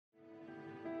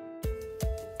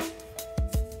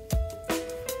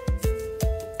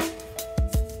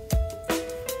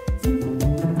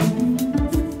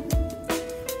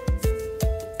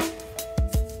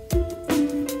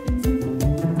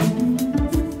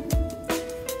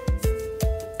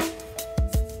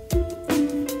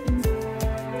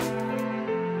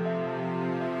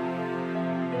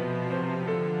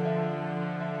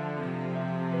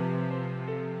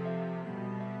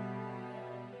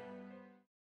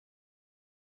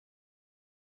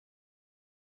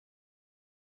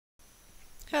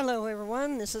Hello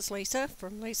everyone, this is Lisa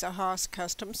from Lisa Haas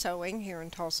Custom Sewing here in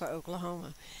Tulsa,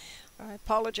 Oklahoma. I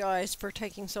apologize for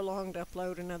taking so long to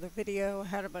upload another video. I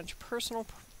had a bunch of personal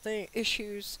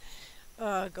issues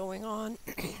going on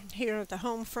here at the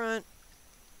home front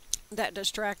that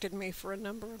distracted me for a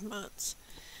number of months.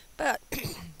 But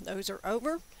those are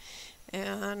over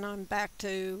and I'm back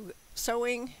to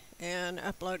sewing and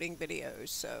uploading videos.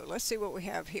 So let's see what we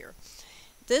have here.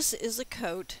 This is a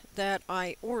coat that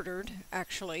I ordered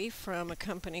actually from a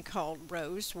company called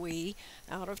RoseWe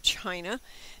out of China.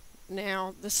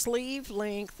 Now the sleeve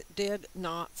length did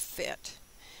not fit.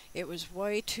 It was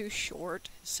way too short,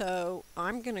 so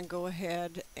I'm going to go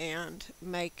ahead and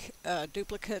make a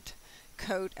duplicate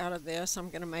coat out of this. I'm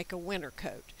going to make a winter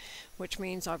coat, which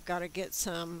means I've got to get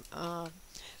some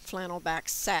flannel back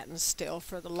satin still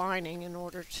for the lining in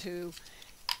order to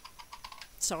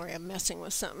sorry, I'm messing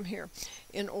with something here,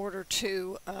 in order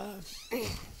to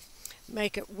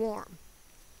make it warm.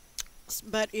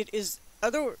 But it is,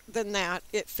 other than that,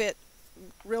 it fit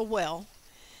real well.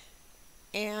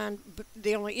 And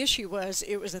the only issue was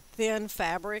it was a thin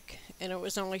fabric and it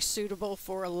was only suitable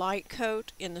for a light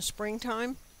coat in the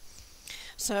springtime.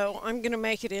 So I'm going to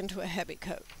make it into a heavy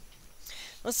coat.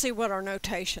 Let's see what our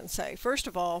notations say. First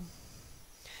of all,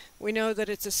 we know that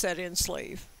it's a set-in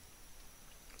sleeve.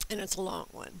 And it's a long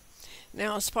one.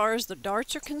 Now as far as the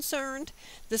darts are concerned,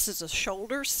 this is a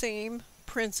shoulder seam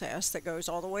princess that goes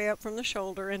all the way up from the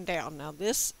shoulder and down. Now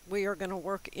this we are going to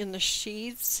work in the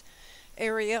sheaths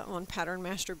area on Pattern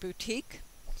Master Boutique.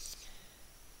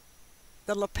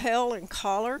 The lapel and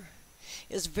collar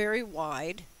is very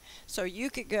wide, so you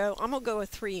could go, I'm going to go a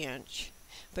 3-inch,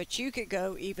 but you could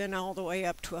go even all the way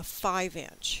up to a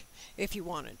 5-inch if you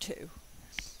wanted to.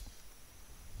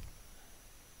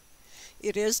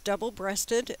 It is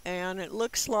double-breasted, and it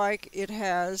looks like it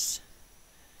has,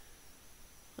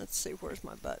 let's see, where's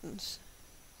my buttons?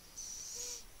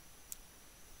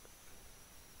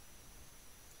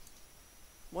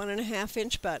 One and a half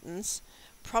inch buttons.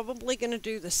 Probably going to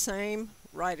do the same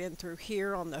right in through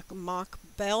here on the mock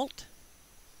belt.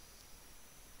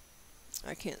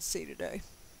 I can't see today.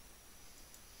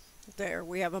 There,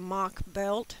 we have a mock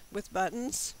belt with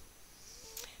buttons.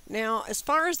 Now, as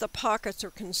far as the pockets are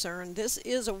concerned, this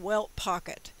is a welt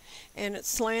pocket, and it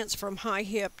slants from high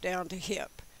hip down to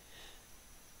hip.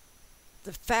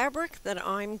 The fabric that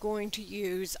I'm going to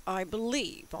use, I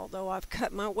believe, although I've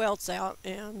cut my welts out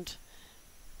and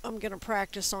I'm going to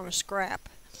practice on a scrap,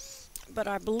 but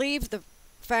I believe the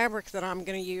fabric that I'm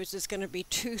going to use is going to be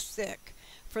too thick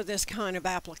for this kind of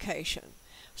application.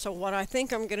 So what I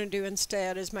think I'm going to do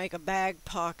instead is make a bag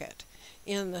pocket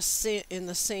in the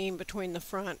seam between the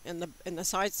front and the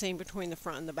side seam between the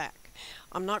front and the back.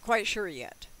 I'm not quite sure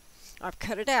yet. I've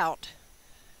cut it out,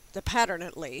 the pattern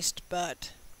at least,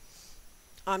 but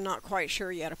I'm not quite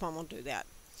sure yet if I'm going to do that.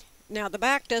 Now the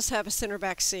back does have a center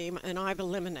back seam, and I've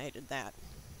eliminated that.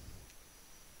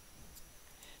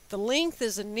 The length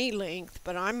is a knee length,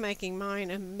 but I'm making mine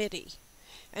a midi,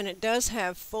 and it does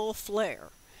have full flare,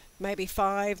 maybe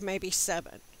 5, maybe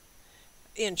 7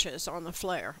 inches on the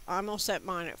flare. I'm going to set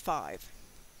mine at 5.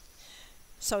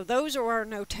 So those are our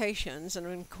notations, and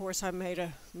of course I made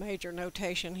a major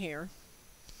notation here.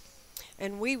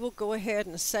 And we will go ahead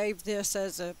and save this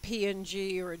as a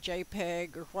PNG or a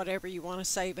JPEG or whatever you want to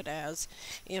save it as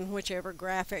in whichever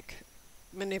graphic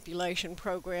manipulation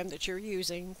program that you're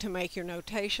using to make your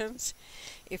notations.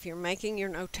 If you're making your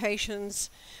notations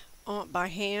by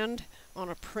hand on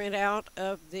a printout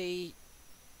of the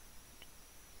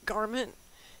garment,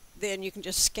 then you can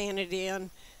just scan it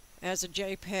in as a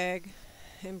JPEG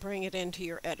and bring it into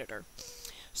your editor.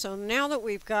 So now that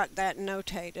we've got that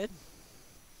notated,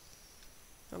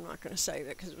 I'm not going to save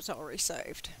it because it was already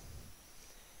saved.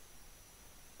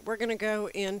 We're going to go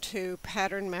into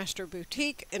Pattern Master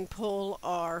Boutique and pull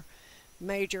our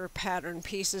major pattern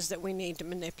pieces that we need to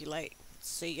manipulate.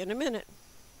 See you in a minute.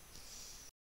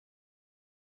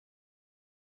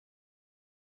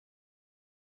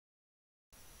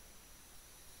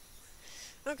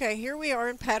 Okay, here we are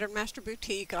in Pattern Master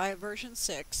Boutique. I have version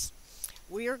 6.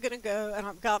 We are going to go, and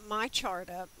I've got my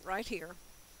chart up right here.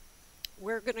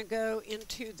 We're going to go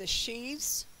into the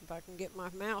sheaths, if I can get my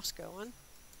mouse going.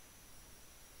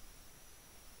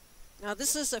 Now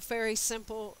this is a fairly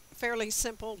simple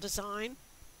design,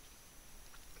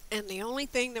 and the only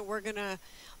thing that we're going to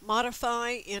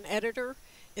modify in editor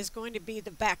is going to be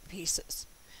the back pieces.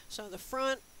 So the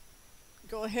front,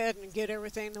 go ahead and get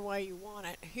everything the way you want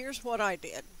it. Here's what I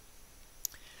did.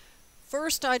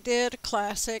 First I did a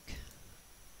classic.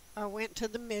 I went to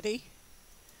the midi,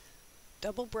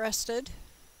 double-breasted,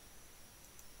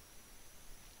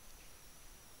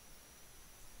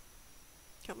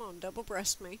 Come on, double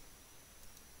breast me.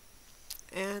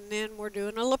 And then we're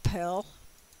doing a lapel.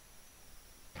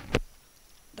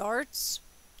 Darts.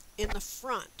 In the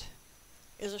front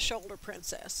is a shoulder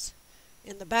princess.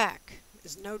 In the back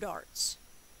is no darts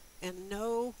and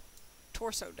no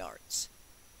torso darts.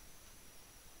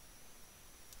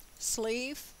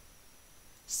 Sleeve,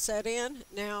 set in.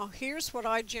 Now here's what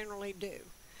I generally do.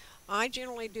 I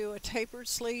generally do a tapered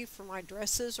sleeve for my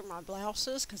dresses or my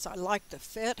blouses because I like the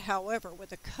fit. However,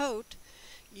 with a coat,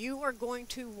 you are going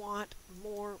to want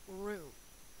more room.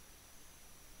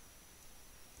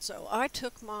 So I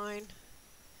took mine,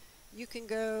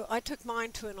 I took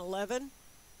mine to an 11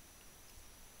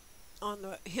 on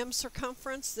the hem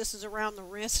circumference. This is around the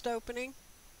wrist opening.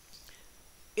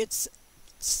 It's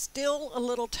still a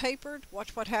little tapered.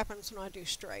 Watch what happens when I do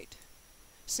straight.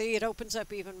 See, it opens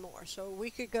up even more. So we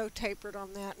could go tapered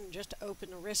on that and just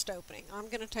open the wrist opening. I'm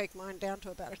going to take mine down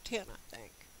to about a 10, I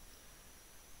think.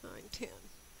 9, 10.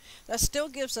 That still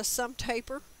gives us some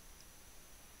taper,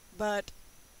 but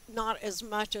not as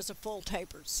much as a full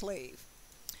tapered sleeve.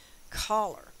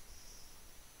 Collar.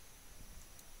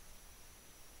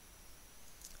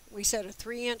 We set a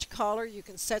 3-inch collar. You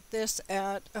can set this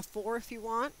at a 4 if you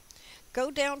want. Go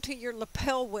down to your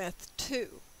lapel width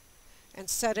too and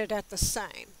set it at the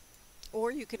same.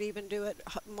 Or you could even do it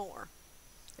more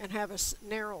and have a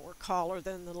narrower collar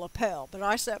than the lapel, but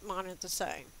I set mine at the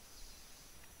same.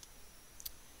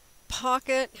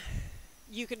 Pocket,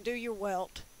 you can do your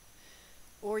welt,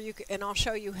 or you can, and I'll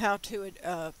show you how to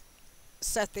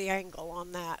set the angle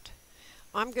on that.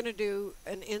 I'm going to do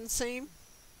an inseam.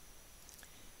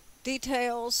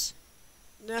 Details,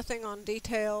 nothing on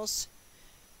details.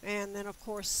 And then of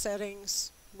course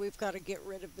settings, we've got to get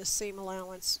rid of the seam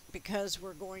allowance because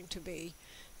we're going to be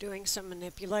doing some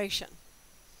manipulation.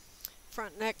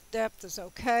 Front neck depth is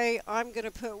okay. I'm going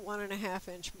to put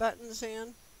 1.5-inch buttons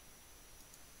in,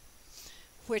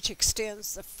 which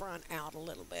extends the front out a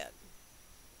little bit.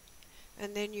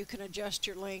 And then you can adjust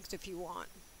your length if you want.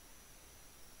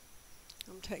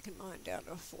 I'm taking mine down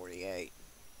to a 48.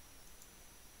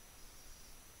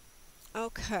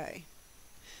 Okay,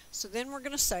 so then we're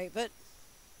going to save it.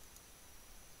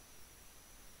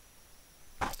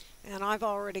 And I've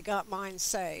already got mine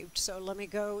saved, so let me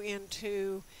go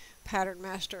into Pattern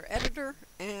Master Editor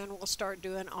and we'll start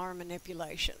doing our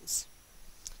manipulations.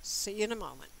 See you in a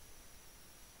moment.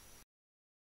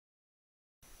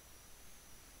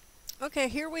 Okay,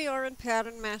 here we are in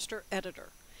Pattern Master Editor.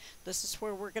 This is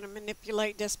where we're going to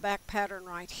manipulate this back pattern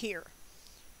right here.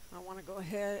 I want to go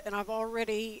ahead, and I've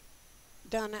already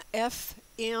done a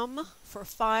FM for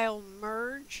file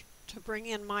merge to bring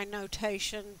in my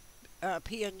notation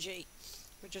PNG,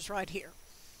 which is right here.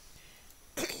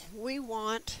 We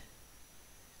want,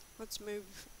 let's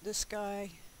move this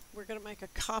guy, we're going to make a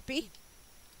copy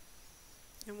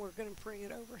and we're going to bring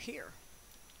it over here.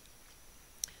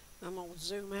 I'm going to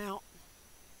zoom out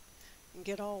and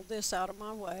get all this out of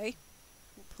my way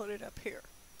and put it up here.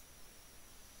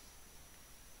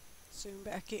 Zoom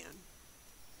back in.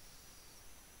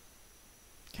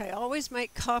 Okay, always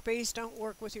make copies, don't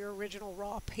work with your original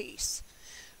raw piece.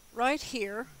 Right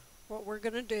here, what we're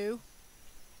going to do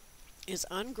is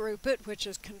ungroup it, which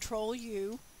is Control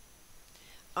U.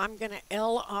 I'm going to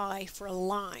LI for a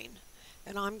line,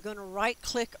 and I'm going to right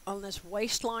click on this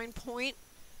waistline point,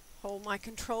 hold my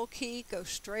Control key, go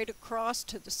straight across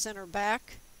to the center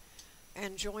back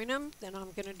and join them. Then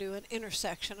I'm going to do an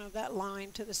intersection of that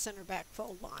line to the center back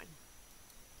fold line.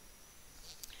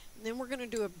 And then we're going to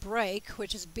do a break,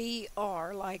 which is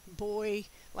BR, like boy,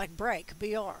 like break,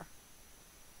 BR.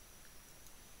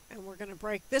 And we're going to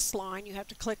break this line. You have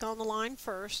to click on the line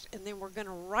first, and then we're going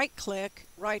to right click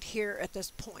right here at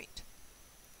this point.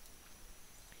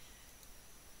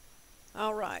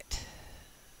 All right.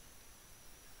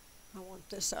 I want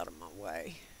this out of my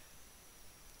way.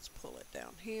 Let's pull it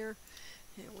down here.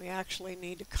 And we actually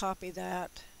need to copy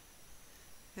that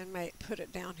and put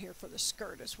it down here for the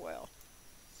skirt as well.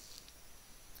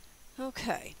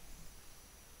 Okay,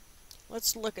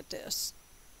 let's look at this.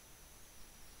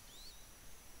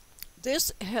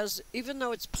 This has, even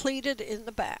though it's pleated in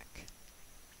the back,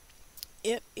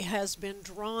 it has been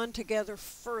drawn together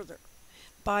further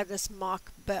by this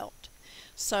mock belt.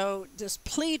 So this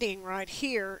pleating right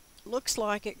here looks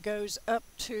like it goes up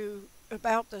to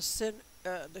about the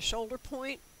shoulder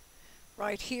point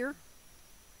right here.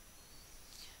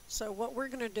 So what we're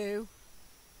going to do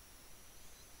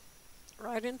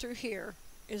right in through here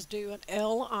is do an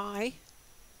LI,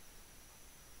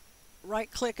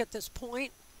 right click at this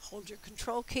point, hold your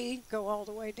Control key, go all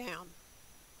the way down.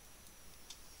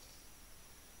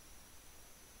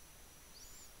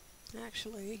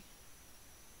 Actually,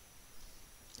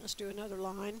 Let's do another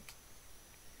line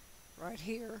right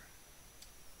here.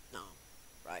 No,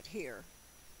 right here.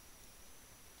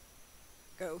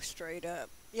 Go straight up.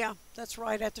 Yeah, that's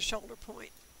right at the shoulder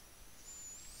point.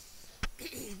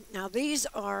 Now these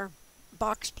are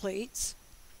box pleats.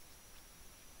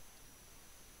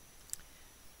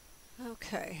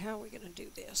 Okay, how are we going to do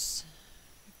this?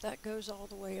 If that goes all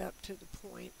the way up to the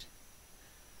point,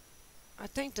 I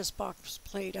think this box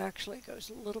plate actually goes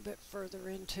a little bit further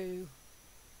into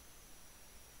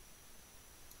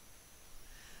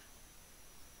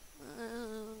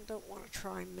don't want to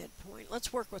try midpoint.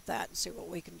 Let's work with that and see what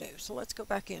we can do. So let's go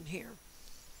back in here.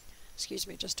 Excuse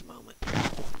me just a moment.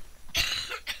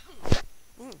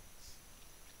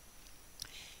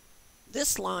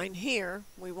 This line here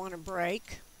we want to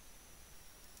break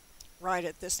right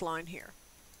at this line here.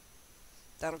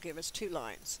 That'll give us 2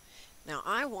 lines. Now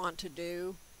I want to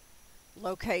do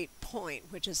locate point,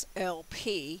 which is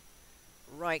LP.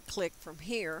 Right click from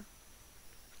here,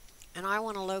 and I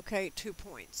want to locate 2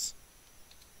 points.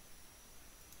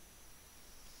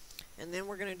 And then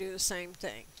we're going to do the same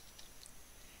thing.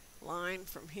 Line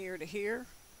from here to here.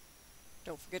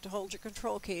 Don't forget to hold your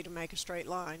control key to make a straight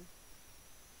line.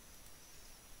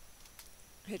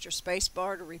 Hit your space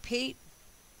bar to repeat.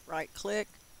 Right click,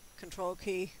 control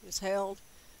key is held,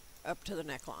 up to the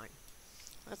neckline.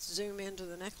 Let's zoom into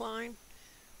the neckline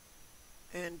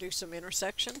and do some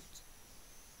intersections.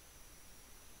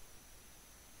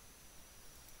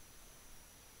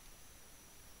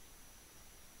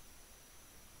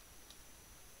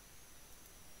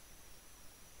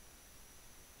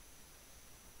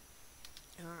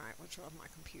 Alright, what's wrong with my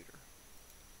computer?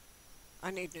 I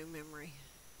need new memory.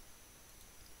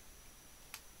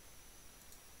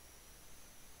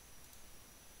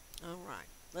 Alright,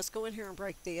 let's go in here and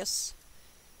break this.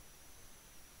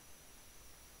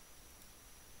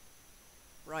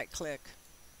 Right click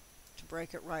to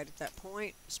break it right at that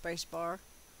point, space bar,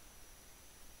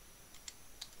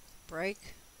 break.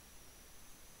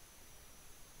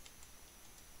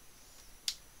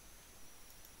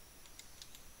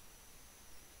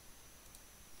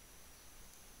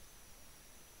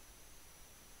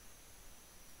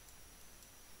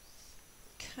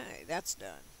 Okay, that's done.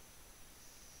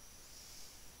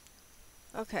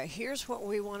 Okay, here's what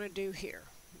we want to do here.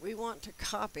 We want to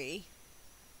copy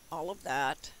all of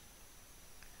that.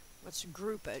 Let's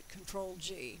group it, Control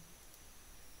G.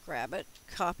 Grab it,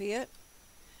 copy it,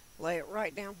 lay it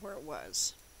right down where it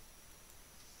was.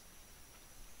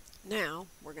 Now,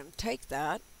 we're going to take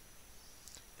that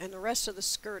and the rest of the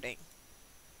skirting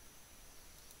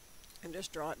and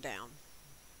just draw it down.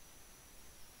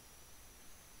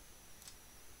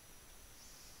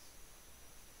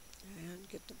 And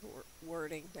get the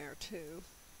wording there too.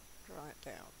 Draw it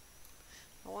down.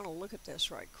 I want to look at this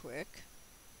right quick.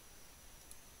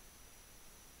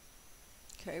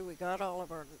 Okay, we got all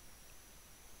of our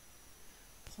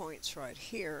points right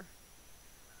here.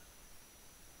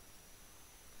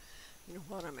 You know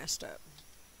what? I messed up.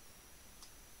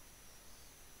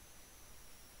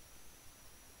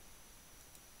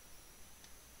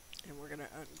 And we're going to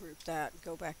ungroup that and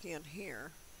go back in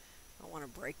here. I want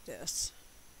to break this.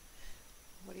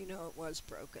 What do you know? It was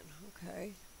broken.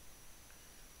 Okay.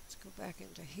 Let's go back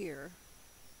into here.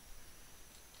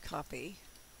 Copy.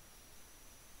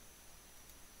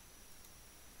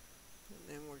 And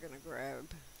then we're going to grab,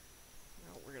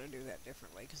 no, we're going to do that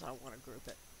differently because I want to group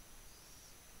it.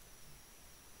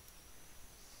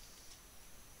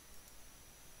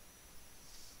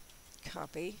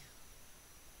 Copy.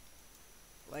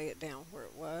 Lay it down where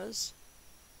it was.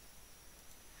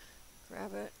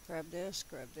 Grab it, grab this,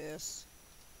 grab this,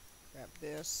 grab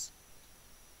this,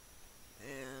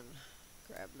 and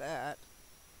grab that.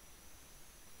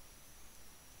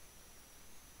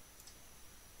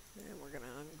 And we're going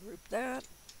to ungroup that.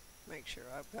 Make sure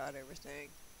I've got everything.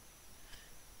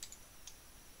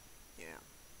 Yeah.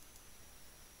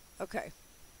 Okay.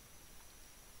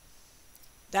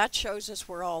 That shows us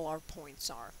where all our points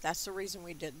are. That's the reason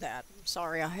we did that. I'm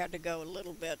sorry I had to go a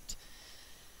little bit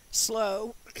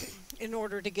slow in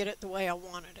order to get it the way I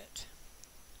wanted it.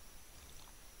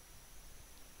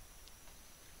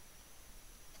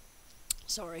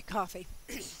 Sorry, coffee.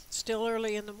 Still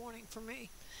early in the morning for me.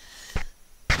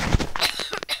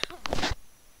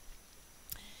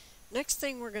 Next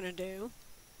thing we're going to do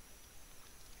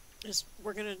is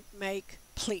we're going to make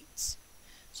pleats.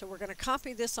 So we're going to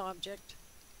copy this object,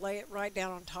 lay it right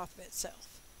down on top of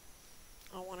itself.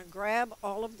 I want to grab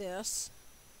all of this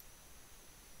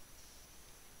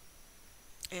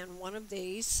and one of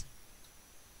these.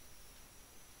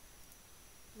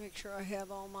 Make sure I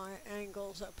have all my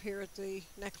angles up here at the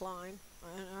neckline,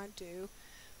 and I do.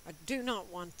 I do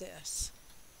not want this.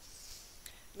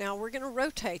 Now we're going to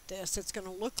rotate this. It's going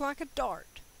to look like a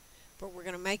dart, but we're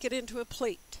going to make it into a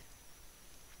pleat.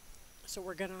 So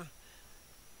we're going to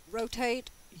rotate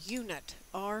unit,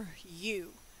 RU.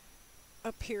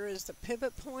 Up here is the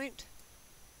pivot point.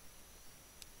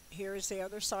 Here is the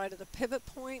other side of the pivot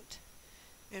point.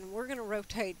 And we're going to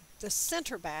rotate the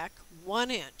center back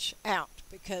 1 inch out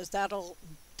because that'll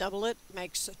double it,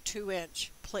 makes a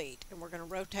 2-inch pleat. And we're going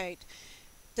to rotate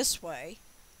this way,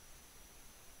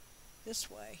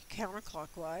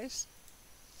 counterclockwise.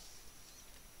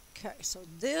 Okay, so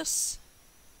this,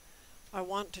 I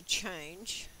want to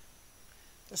change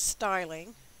the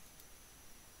styling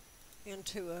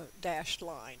into a dashed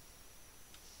line.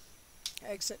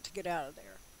 Exit to get out of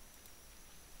there.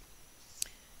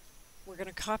 We're going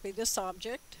to copy this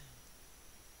object.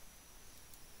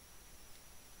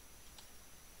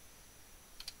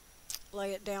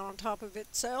 Lay it down on top of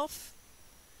itself.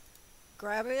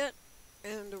 Grab it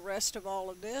and the rest of all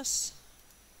of this.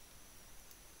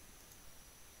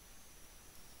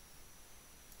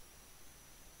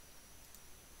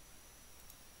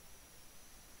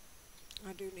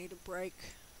 I do need to break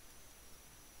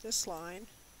this line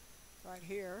right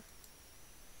here.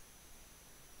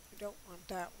 We don't want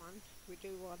that one. We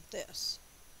do want this.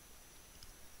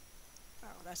 Oh,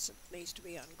 that needs to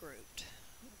be ungrouped.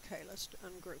 Okay, let's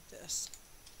ungroup this.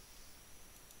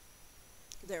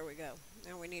 There we go.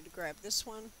 Now we need to grab this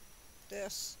one,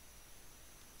 this.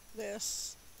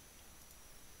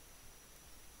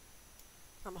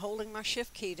 I'm holding my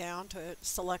shift key down to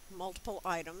select multiple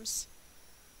items.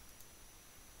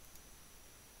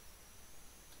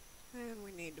 And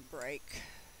we need to break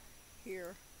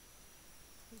here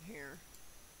and here.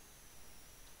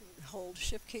 Hold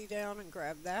shift key down and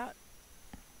grab that.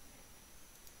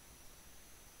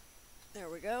 There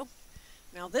we go.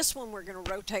 Now this one we're going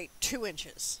to rotate 2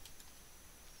 inches.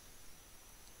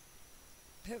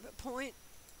 Pivot point.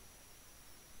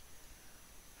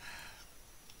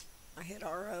 I hit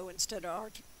RO instead of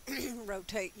R to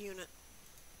rotate unit.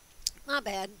 My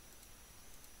bad.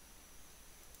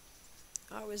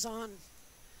 I was on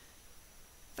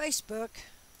Facebook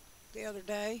the other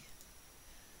day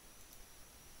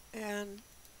and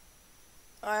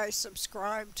I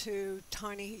subscribe to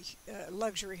tiny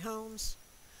luxury homes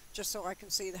just so I can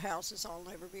see the houses I'll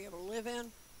never be able to live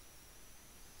in.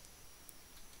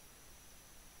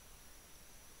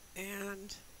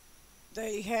 And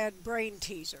they had brain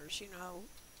teasers, you know,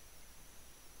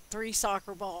 3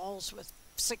 soccer balls with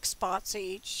 6 spots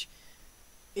each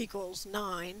equals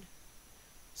 9.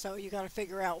 So you got to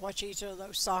figure out what's each of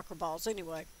those soccer balls.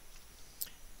 Anyway,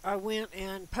 I went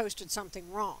and posted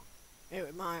something wrong.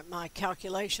 My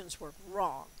calculations were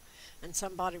wrong. And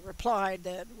somebody replied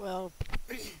that, well,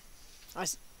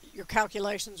 your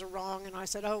calculations are wrong. And I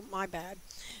said, oh, my bad.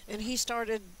 And he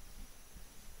started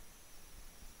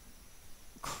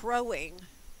crowing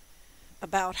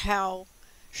about how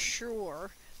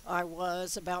sure I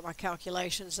was about my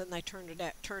calculations, and they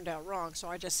turned out wrong. So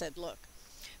I just said, look,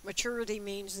 maturity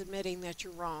means admitting that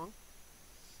you're wrong,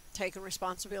 taking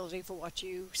responsibility for what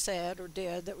you said or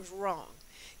did that was wrong.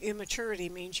 Immaturity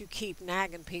means you keep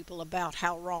nagging people about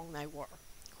how wrong they were.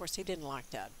 Of course, he didn't like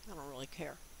that. I don't really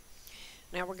care.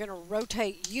 Now we're going to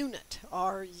rotate unit,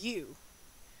 RU,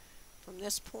 from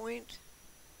this point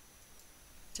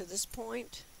to this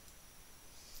point,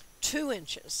 2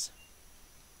 inches,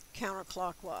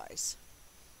 counterclockwise.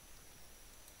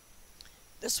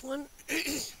 This one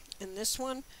and this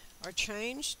one are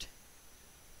changed.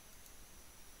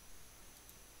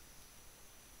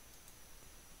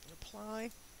 Apply.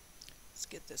 Let's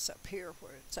get this up here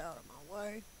where it's out of my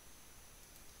way.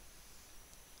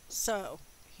 So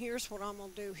here's what I'm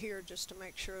going to do here just to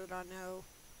make sure that I know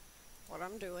what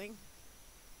I'm doing.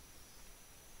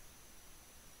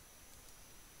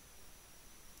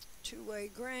 Two-way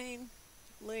grain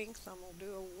length, I'm going to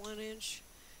do a 1 inch,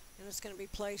 and it's going to be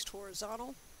placed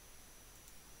horizontal.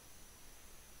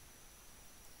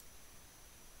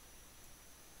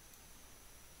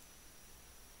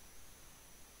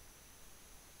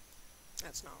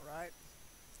 That's not right.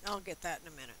 I'll get that in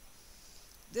a minute.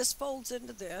 This folds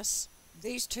into this.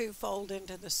 These two fold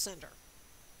into the center.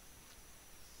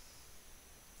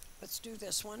 Let's do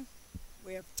this one.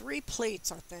 We have 3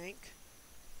 pleats, I think.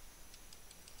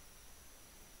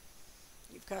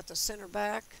 You've got the center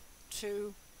back,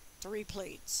 2, 3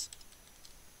 pleats.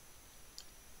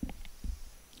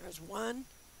 There's 1.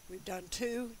 We've done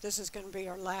 2. This is going to be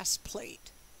our last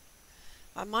pleat.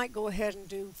 I might go ahead and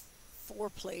do 4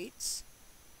 pleats.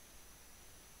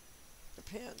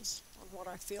 Depends on what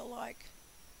I feel like.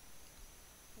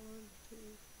 1, 2,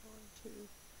 1,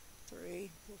 2,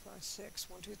 3, 4, 5, 6,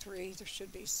 1, 2, 3. There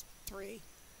should be 3.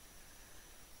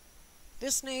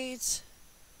 This needs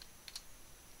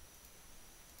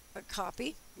a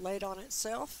copy laid on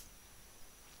itself.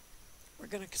 We're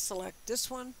going to select this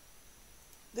one,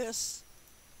 this,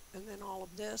 and then all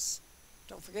of this.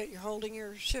 Don't forget you're holding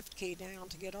your shift key down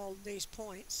to get all of these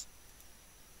points.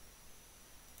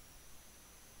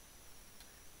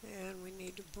 And we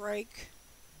need to break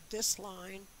this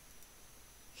line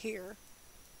here.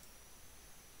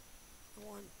 I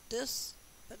want this,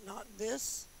 but not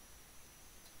this.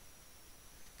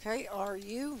 Okay,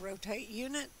 RU, rotate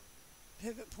unit,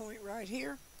 pivot point right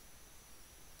here,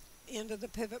 end of the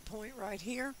pivot point right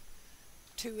here,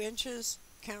 2 inches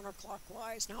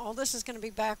counterclockwise. Now all this is going to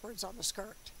be backwards on the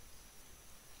skirt.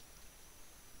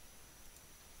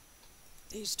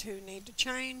 These two need to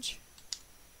change.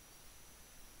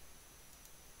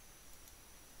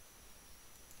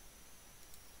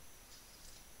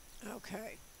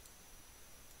 Okay.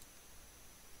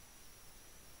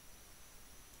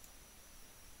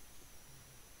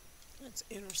 Let's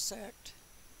intersect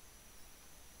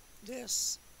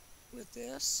this with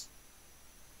this.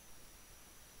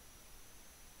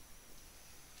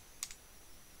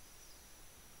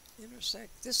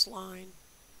 Intersect this line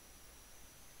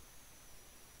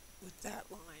with that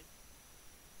line.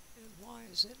 And why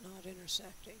is it not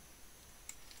intersecting?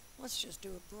 Let's just do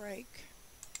a break.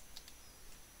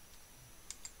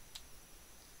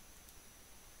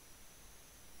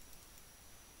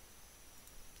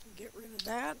 Get rid of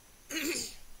that.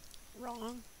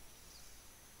 Wrong.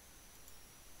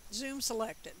 Zoom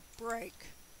selected. Break.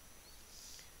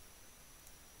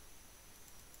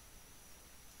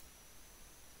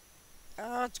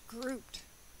 It's grouped.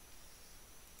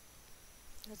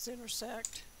 Let's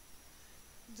intersect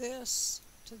this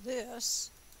to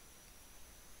this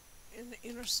and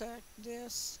intersect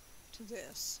this to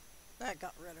this. That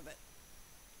got rid of it.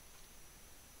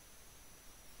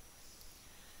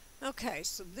 Okay,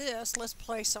 so this, let's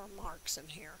place our marks in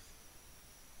here.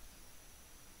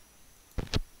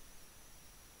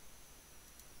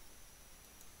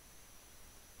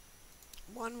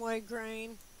 One-way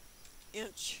grain,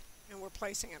 inch, and we're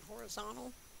placing it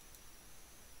horizontal.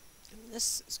 And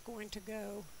this is going to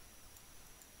go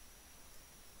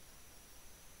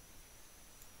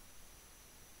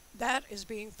that is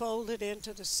being folded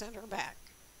into the center back.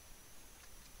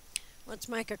 Let's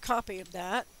make a copy of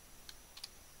that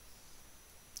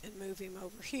and move him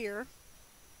over here,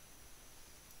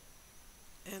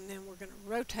 and then we're going to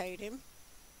rotate him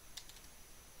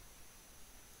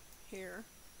here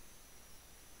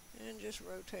and just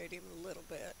rotate him a little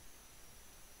bit.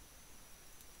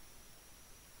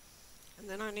 And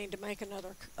then I need to make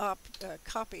another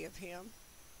copy of him.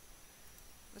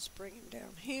 Let's bring him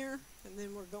down here, and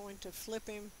then we're going to flip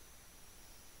him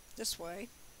this way.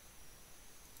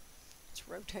 Let's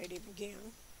rotate him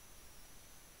again.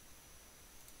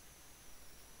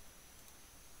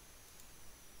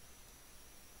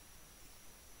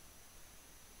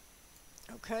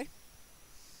 Okay,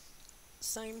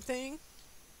 same thing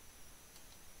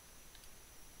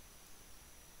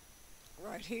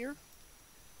right here.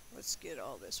 Let's get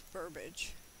all this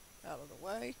verbiage out of the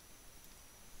way.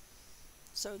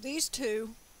 So these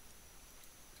two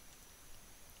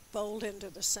fold into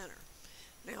the center.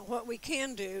 Now what we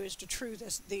can do is to true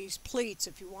these pleats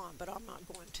if you want, but I'm not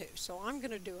going to. So I'm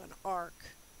going to do an arc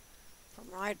from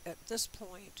right at this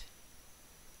point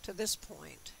to this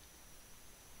point.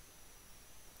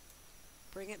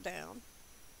 Bring it down.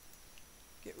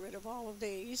 Get rid of all of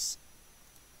these.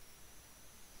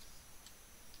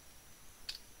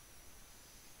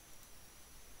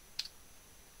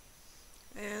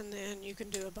 And then you can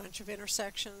do a bunch of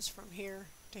intersections from here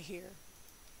to here.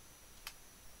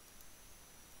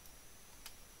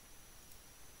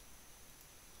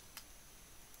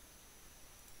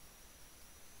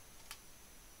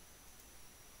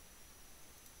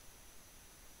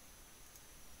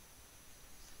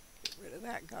 Get rid of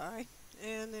that guy.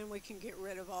 And then we can get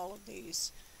rid of all of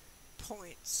these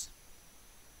points.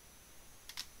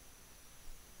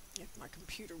 If my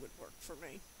computer would work for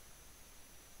me.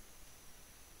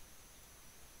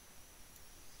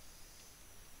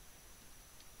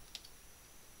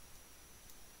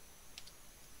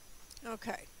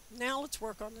 Okay, now let's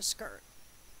work on the skirt.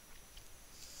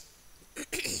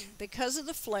 Because of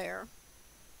the flare,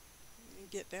 let me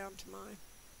get down to my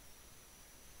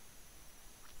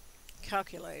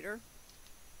calculator.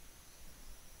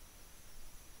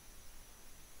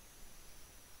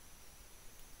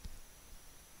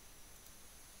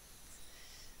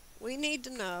 We need to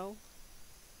know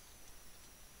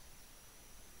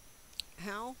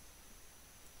how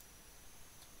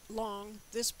long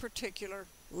this particular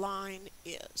line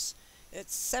is.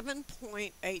 It's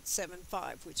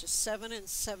 7.875, which is 7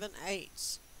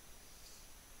 7/8.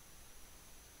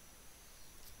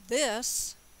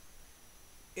 This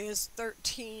is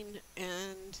 13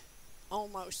 and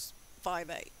almost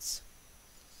 5/8.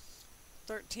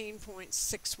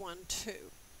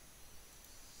 13.612.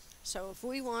 So if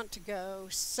we want to go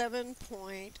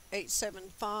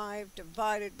 7.875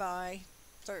 divided by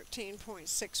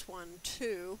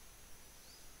 13.612,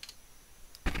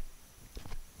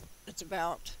 it's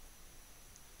about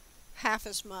half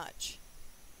as much.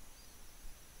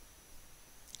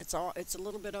 It's a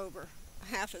little bit over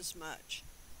half as much,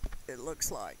 it looks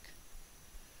like.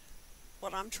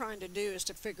 What I'm trying to do is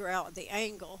to figure out the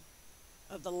angle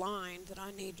of the line that I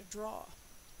need to draw.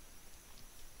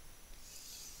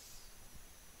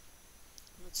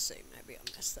 Let's see, maybe I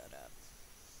messed that up.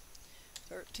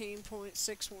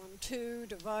 13.612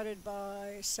 divided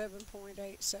by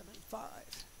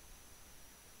 7.875.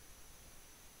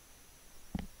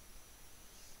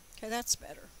 Okay, that's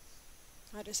better.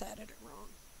 I just added it wrong.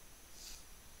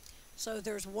 So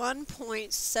there's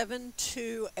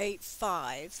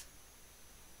 1.7285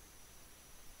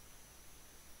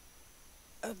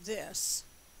 of this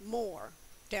more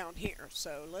down here.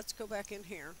 So let's go back in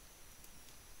here.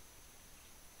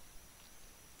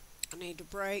 I need to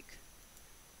break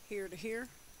here to here.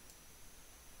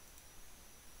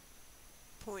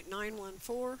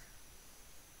 0.914.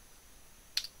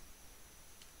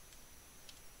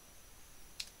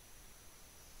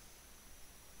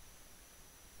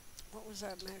 What was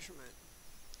that measurement?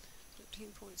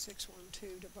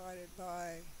 13.612 divided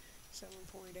by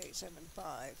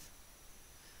 7.875.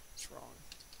 It's wrong.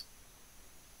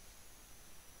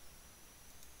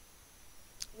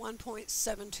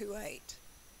 1.728.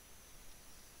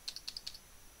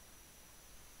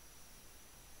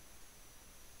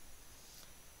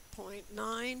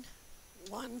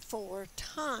 0.914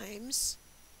 times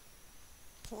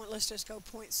let's just go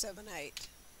 0.78.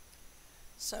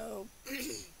 So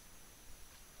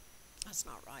that's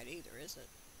not right either, is it?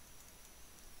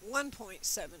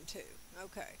 1.72.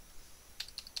 Okay.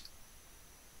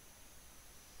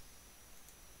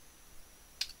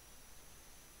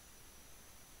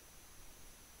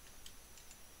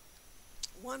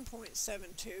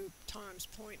 .72 times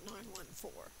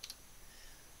 0.914.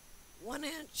 1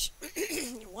 inch,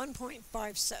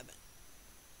 1.57.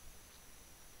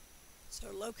 So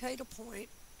locate a point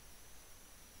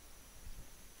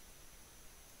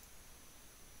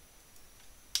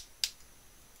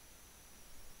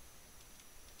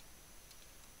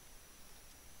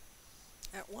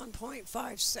at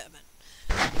 1.57.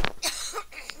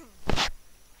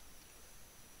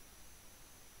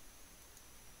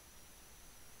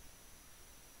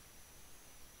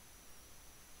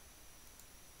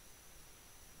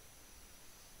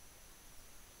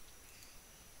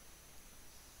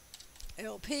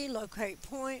 LP, locate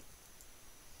point,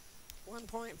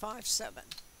 1.57.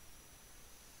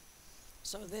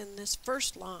 So then this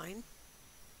first line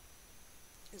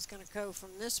is going to go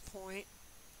from this point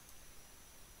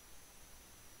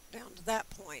down to that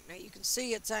point. Now you can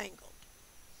see it's angled.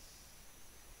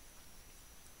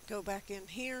 Go back in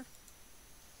here.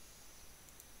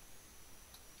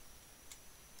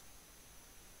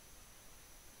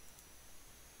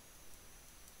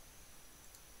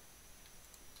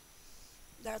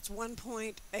 That's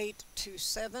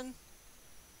 1.827.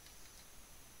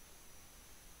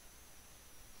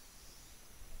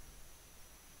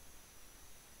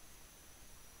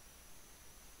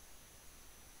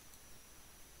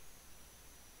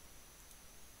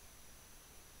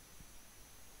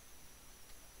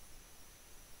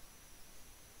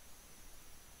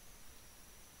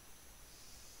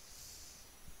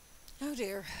 Oh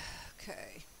dear.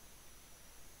 Okay.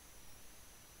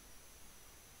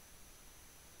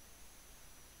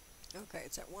 Okay,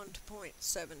 it's at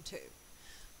 1.72.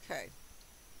 Okay.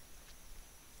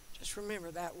 Just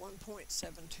remember that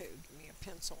 1.72. Give me a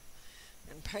pencil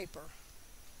and paper.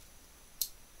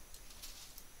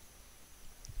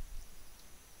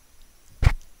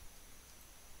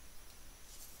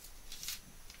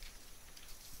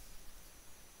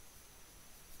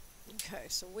 Okay,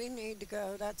 so we need to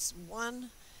go, that's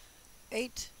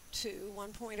 1.82,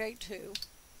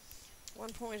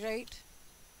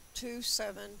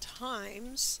 1.827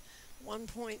 times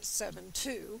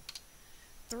 1.72,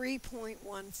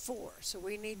 3.14. So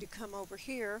we need to come over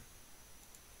here,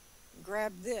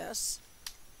 grab this,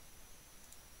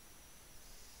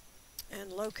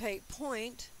 and locate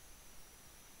point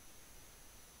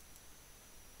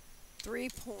 3.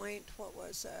 What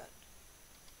was that?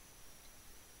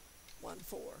 14.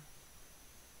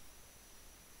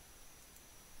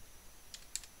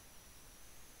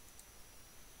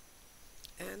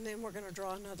 And then we're going to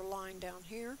draw another line down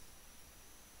here.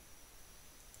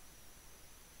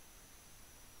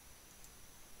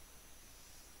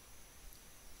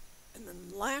 And then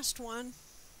the last one,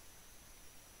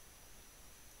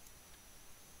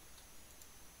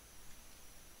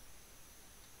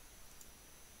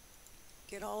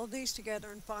 get all of these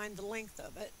together and find the length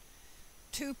of it.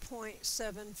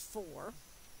 2.74.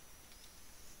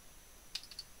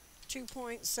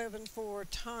 2.74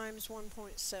 times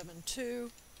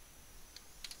 1.72.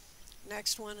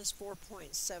 Next one is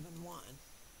 4.71.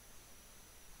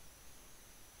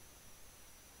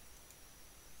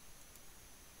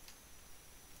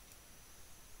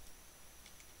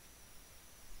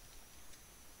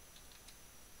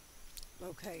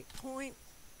 Locate point.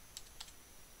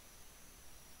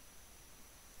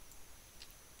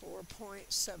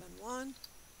 4.71.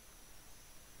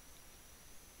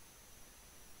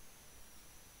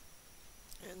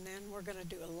 And then we're going to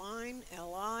do a line,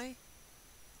 LI,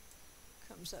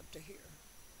 comes up to here.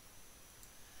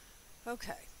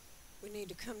 Okay, we need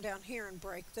to come down here and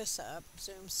break this up.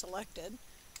 Zoom selected,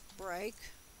 break.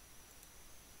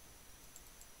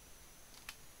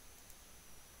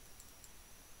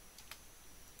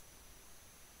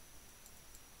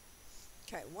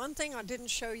 Okay, one thing I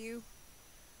didn't show you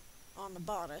on the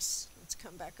bodice, let's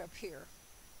come back up here.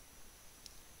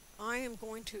 I am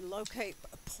going to locate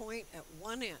a point at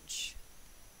 1 inch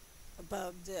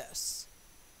above this.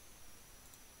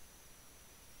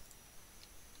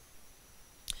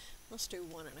 Let's do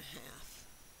 1.5.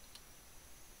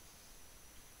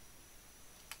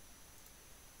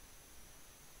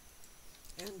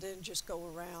 And then just go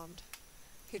around,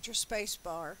 hit your space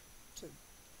bar to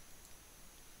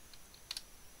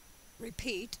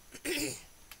repeat.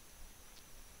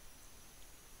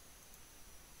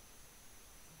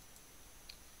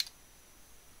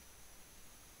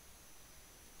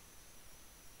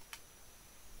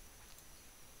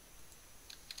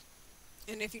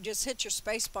 And if you just hit your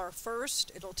space bar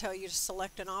first, it'll tell you to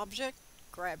select an object,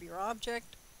 grab your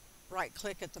object, right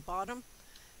click at the bottom,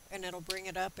 and it'll bring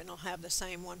it up and it'll have the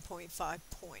same 1.5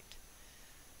 point.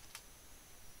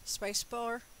 Space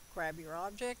bar, grab your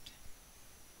object.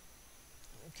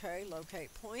 Okay,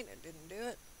 locate point, it didn't do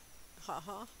it.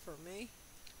 Haha, for me,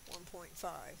 1.5.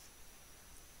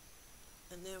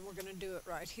 And then we're going to do it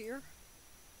right here,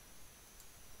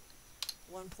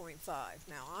 1.5.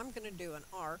 Now I'm going to do an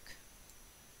arc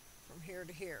from here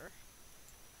to here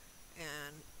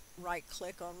and right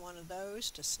click on one of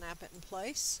those to snap it in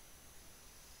place,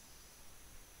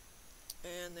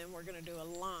 and then we're going to do a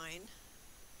line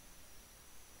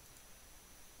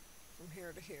from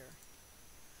here to here.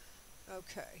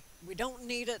 Okay, we don't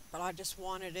need it, but I just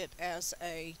wanted it as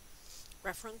a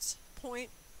reference point.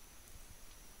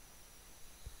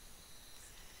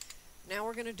 Now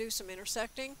we're going to do some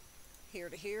intersecting here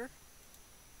to here.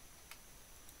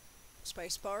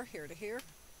 Space bar here to here,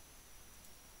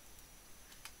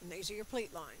 and these are your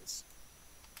pleat lines.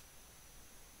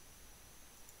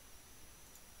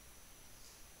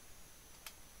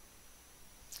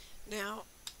 Now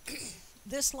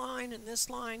this line and this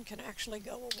line can actually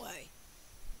go away.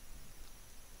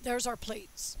 There's our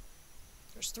pleats.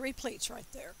 There's 3 pleats right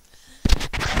there.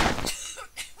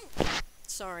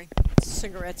 Sorry,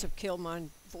 cigarettes have killed my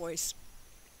voice.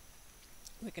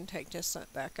 We can take this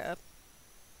back up.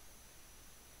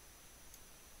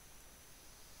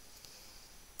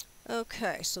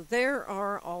 Okay, so there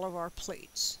are all of our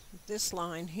pleats. This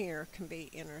line here can be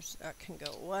can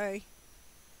go away.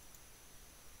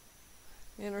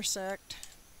 Intersect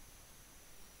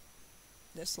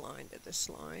this line to this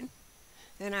line,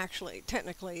 and actually,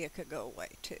 technically, it could go away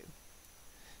too.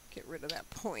 Get rid of that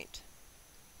point.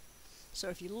 So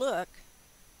if you look,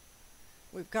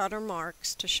 we've got our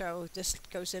marks to show this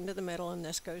goes into the middle and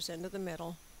this goes into the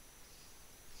middle.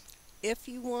 If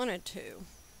you wanted to,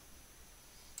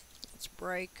 let's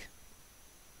break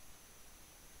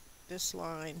this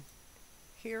line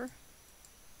here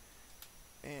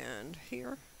and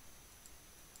here.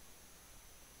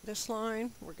 This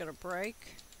line we're going to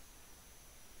break.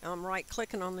 I'm right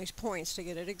clicking on these points to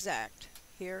get it exact.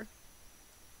 Here,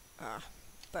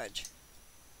 budge.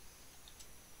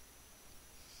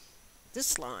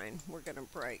 This line we're going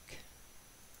to break.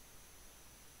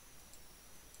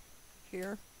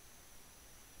 Here,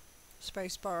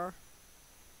 space bar,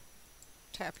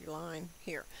 tap your line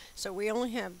here. So we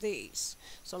only have these.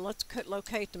 So let's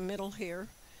locate the middle here,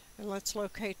 and let's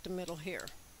locate the middle here.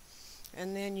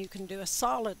 And then you can do a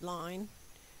solid line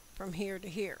from here to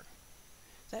here.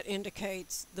 That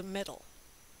indicates the middle.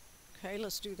 Okay,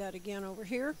 let's do that again over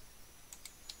here.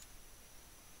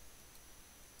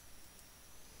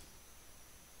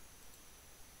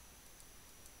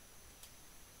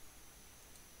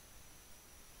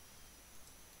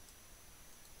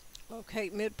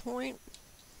 locate midpoint,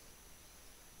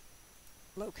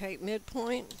 locate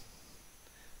midpoint,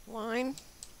 line,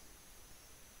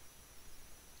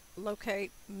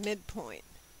 locate midpoint,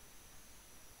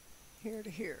 here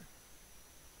to here.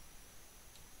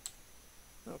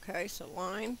 Okay, so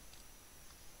line,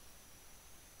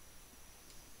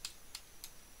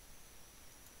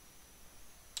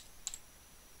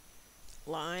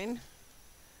 line,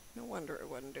 no wonder it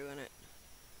wasn't doing it,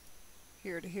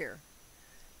 here to here.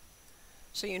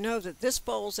 So you know that this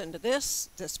folds into this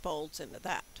folds into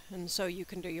that, and so you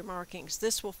can do your markings.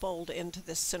 This will fold into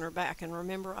this center back, and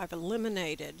remember I've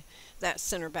eliminated that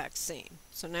center back seam.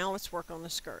 So now let's work on the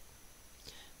skirt.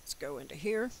 Let's go into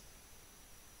here.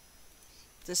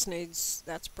 This needs,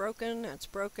 that's broken,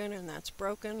 and that's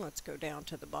broken. Let's go down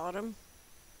to the bottom.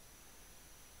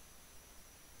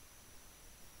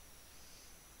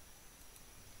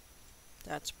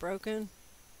 That's broken,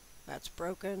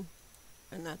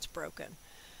 and that's broken.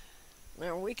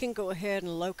 Now we can go ahead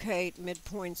and locate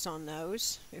midpoints on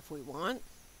those if we want.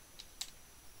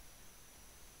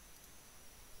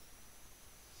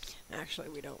 Actually,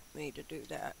 we don't need to do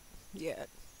that yet.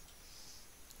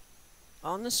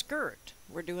 On the skirt,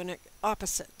 we're doing it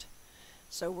opposite.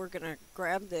 So we're going to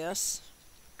grab this,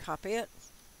 copy it,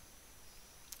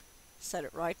 set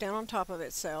it right down on top of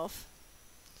itself,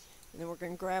 and then we're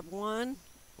going to grab one,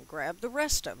 grab the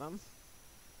rest of them,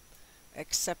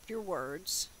 accept your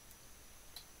words,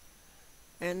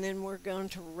 and then we're going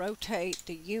to rotate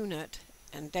the unit,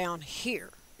 and down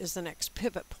here is the next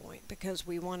pivot point because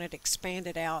we want it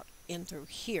expanded out in through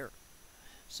here.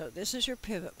 So this is your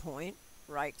pivot point,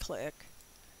 right click,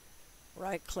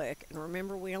 and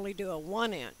remember we only do a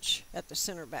 1 inch at the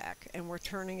center back, and we're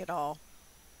turning it all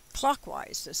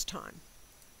clockwise this time.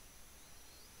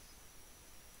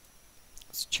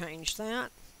 Let's change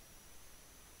that.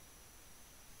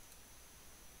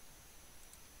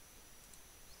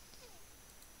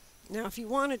 Now if you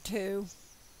wanted to,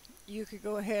 you could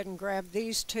go ahead and grab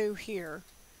these two here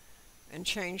and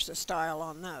change the style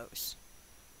on those.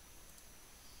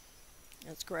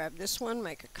 Let's grab this one,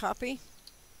 make a copy,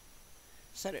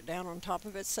 set it down on top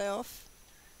of itself,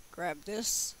 grab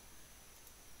this,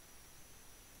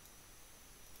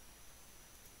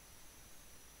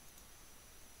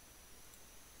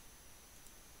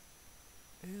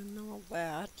 and all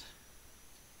that.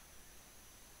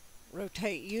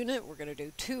 Rotate unit, we're going to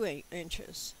do 2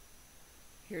 inches.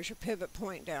 Here's your pivot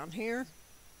point down here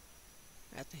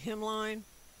at the hemline.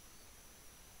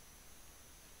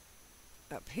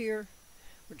 Up here,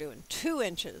 we're doing 2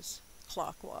 inches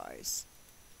clockwise.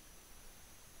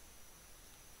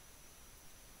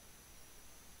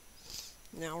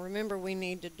 Now remember we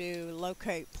need to do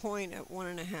locate point at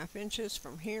 1.5 inches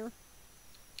from here.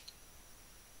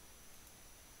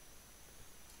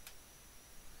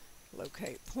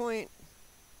 Locate point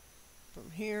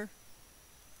from here,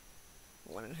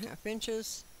 1.5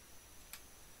 inches.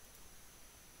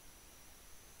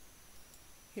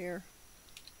 Here.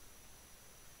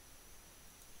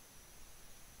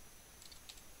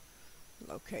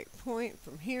 Locate point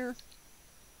from here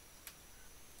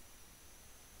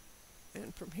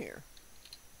and from here.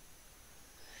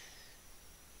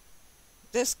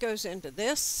 This goes into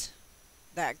this,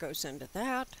 that goes into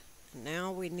that.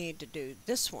 Now we need to do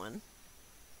this one.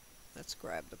 Let's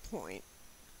grab the point.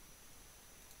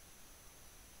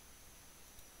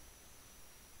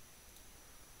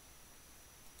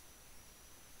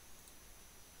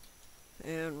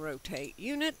 And rotate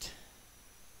unit.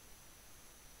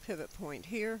 Pivot point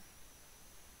here.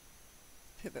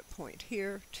 Pivot point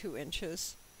here, 2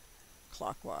 inches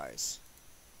clockwise.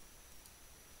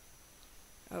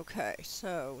 Okay,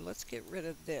 so let's get rid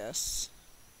of this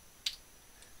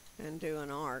and do an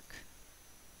arc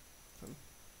from,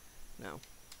 no,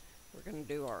 we're going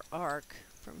to do our arc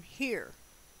from here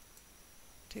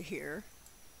to here.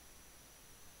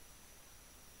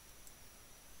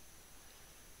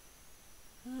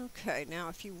 Okay, now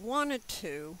if you wanted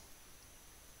to,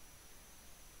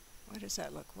 why does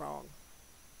that look wrong?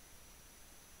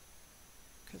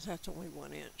 Because that's only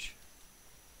 1 inch.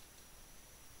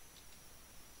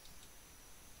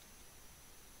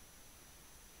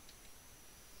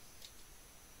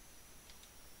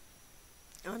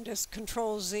 I'm just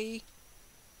Control Z.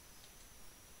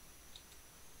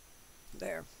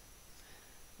 There.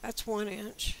 That's 1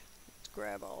 inch. Let's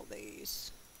grab all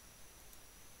these.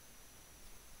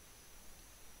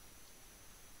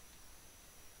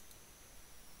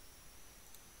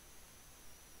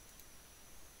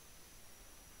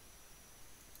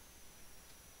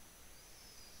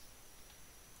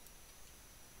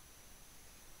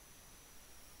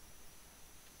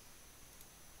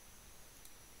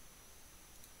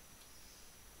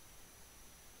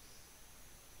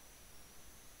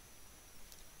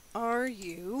 Are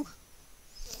you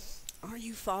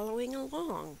following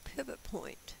along? Pivot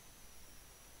point.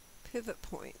 Pivot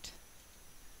point.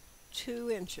 2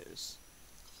 inches.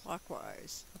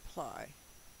 Clockwise. Apply.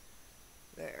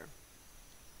 There.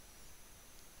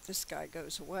 This guy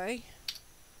goes away.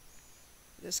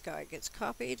 This guy gets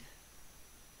copied.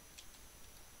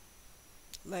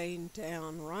 Laying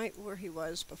down right where he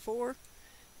was before.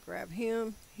 Grab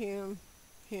him, him,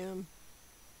 him.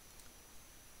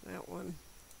 That one,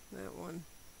 that one.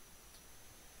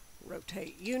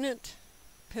 Rotate unit.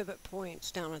 Pivot points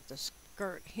down at the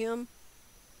skirt hem.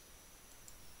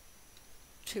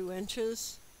 2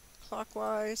 inches.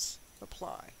 Clockwise.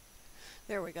 Apply.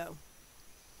 There we go.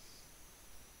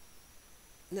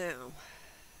 Now,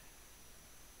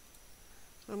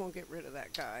 I'm going to get rid of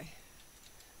that guy.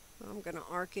 I'm going to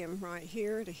arc him right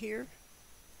here to here.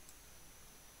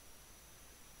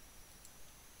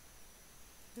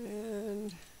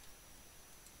 And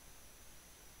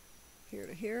here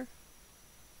to here.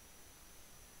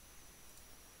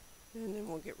 And then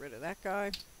we'll get rid of that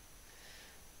guy.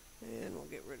 And we'll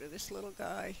get rid of this little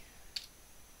guy.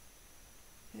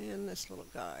 And this little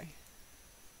guy.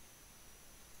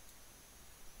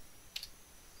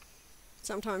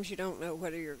 Sometimes you don't know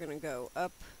whether you're going to go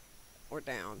up or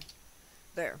down.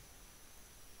 There.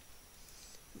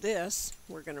 This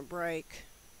we're going to break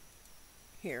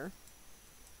here.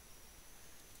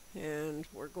 And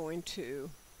we're going to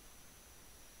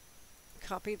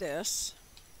copy this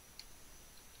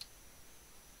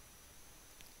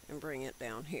and bring it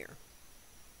down here.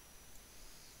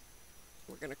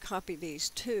 We're going to copy these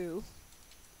two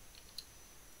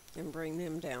and bring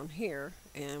them down here,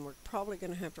 and we're probably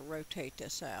going to have to rotate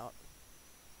this out.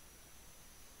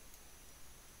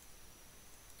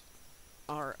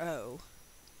 RO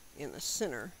in the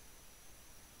center.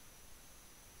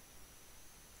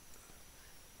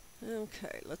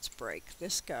 Okay, let's break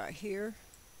this guy here.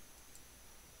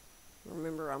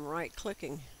 Remember, I'm right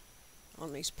clicking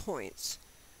on these points.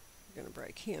 I'm going to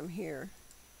break him here.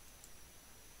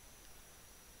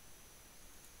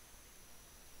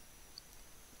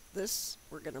 This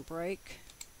we're going to break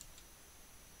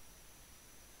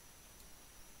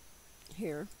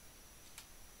here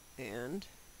and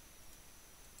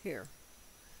here.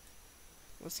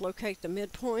 Let's locate the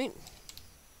midpoint.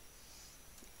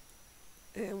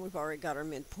 And we've already got our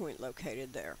midpoint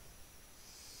located there.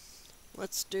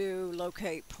 Let's do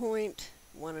locate point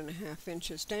 1.5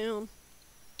 inches down.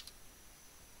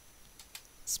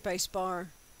 Spacebar,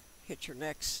 hit your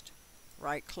next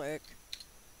right click,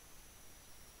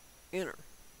 enter.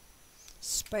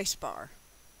 Spacebar,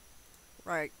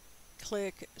 right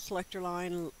click, select your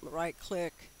line, right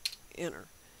click, enter.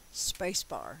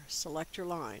 Spacebar, select your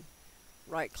line,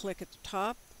 right click at the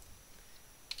top.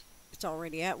 It's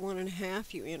already at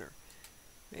 1.5, you enter.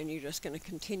 And you're just going to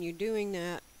continue doing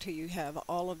that till you have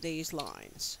all of these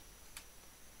lines.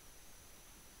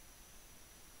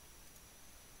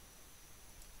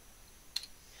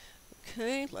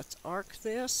 Okay, let's arc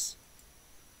this.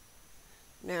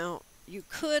 Now, you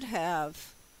could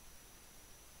have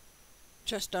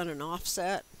just done an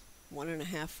offset,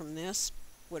 1.5 from this,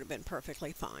 would have been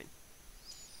perfectly fine.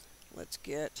 Let's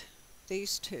get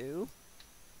these two.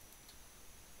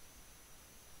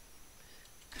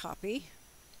 Copy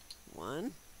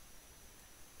one,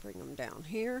 bring them down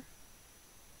here,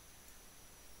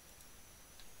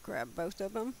 grab both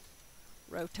of them,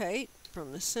 rotate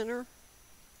from the center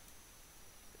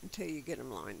until you get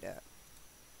them lined up.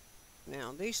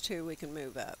 Now these two we can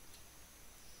move up.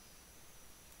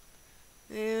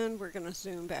 And we're going to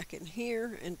zoom back in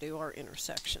here and do our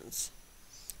intersections.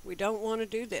 We don't want to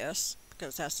do this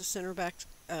because that's the center back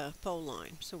fold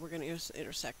line. So we're going to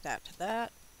intersect that to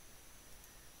that.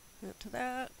 That to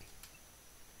that,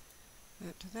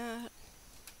 that to that,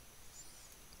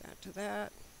 that to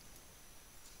that,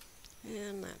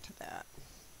 and that to that.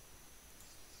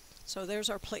 So there's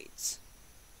our pleats.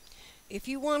 If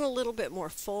you want a little bit more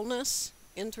fullness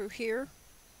in through here,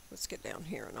 let's get down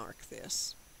here and arc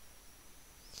this.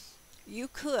 You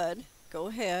could go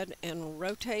ahead and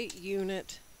rotate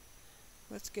unit.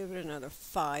 Let's give it another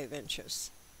 5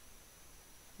 inches.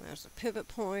 There's the pivot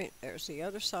point, there's the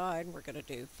other side. We're going to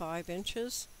do 5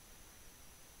 inches.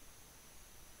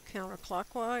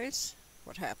 Counterclockwise,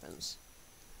 what happens?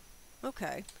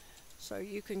 Okay, so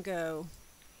you can go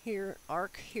here,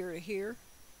 arc here to here,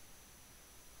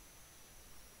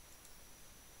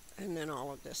 and then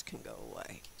all of this can go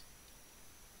away.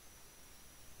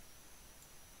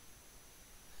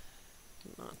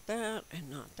 Not that, and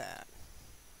not that.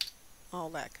 All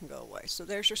that can go away. So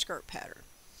there's your skirt pattern.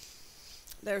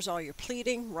 There's all your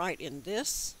pleating right in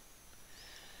this.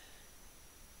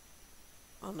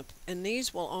 and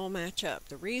these will all match up.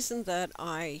 The reason that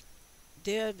I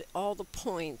did all the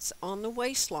points on the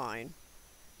waistline,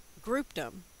 grouped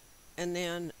them, and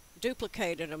then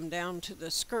duplicated them down to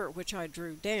the skirt, which I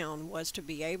drew down, was to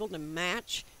be able to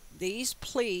match these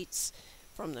pleats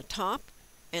from the top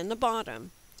and the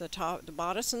bottom, the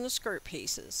bodice and the skirt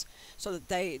pieces, so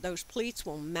that those pleats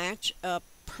will match up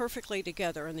perfectly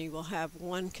together, and you will have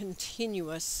one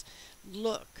continuous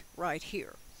look right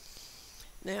here.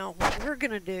 Now what we're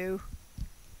going to do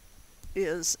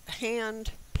is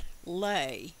hand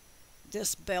lay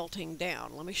this belting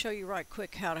down. Let me show you right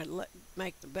quick how to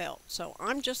make the belt. So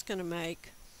I'm just going to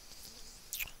make,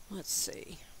 let's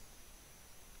see,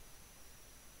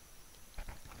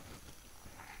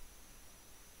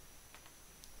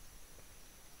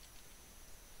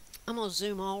 I'm going to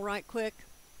zoom all right quick.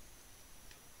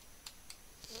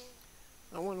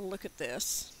 I want to look at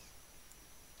this.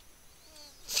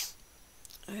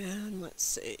 And let's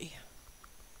see.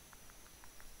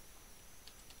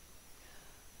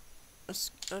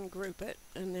 Let's ungroup it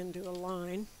and then do a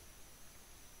line.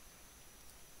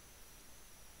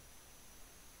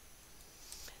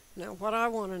 Now what I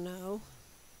want to know,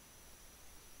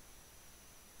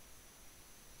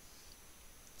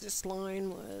 this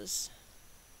line was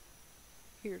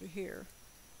here to here.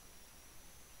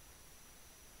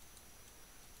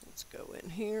 Let's go in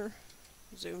here,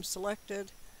 zoom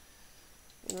selected,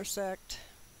 intersect,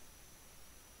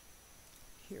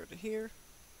 here to here,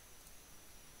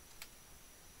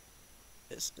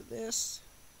 this to this,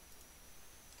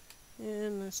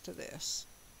 and this to this.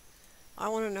 I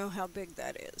want to know how big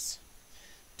that is.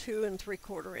 2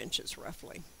 3/4 inches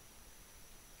roughly.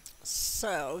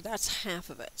 So that's half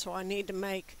of it. So I need to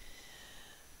make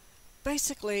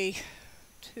basically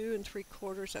 2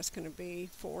 3/4. That's going to be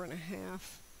 4 1/2,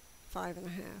 5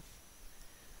 1/2,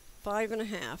 5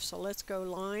 1/2. So let's go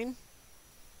line,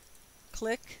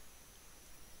 click,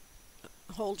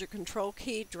 hold your control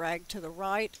key, drag to the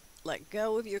right, let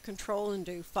go of your control and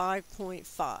do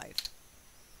 5.5.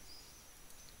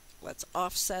 Let's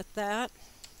offset that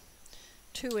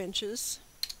 2 inches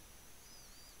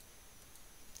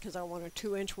because I want a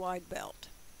 2-inch wide belt.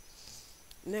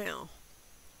 Now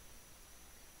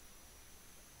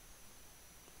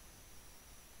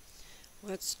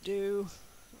let's do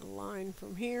a line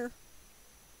from here.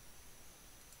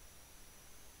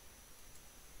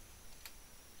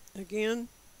 Again,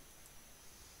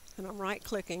 and I'm right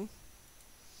clicking.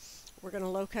 We're going to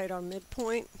locate our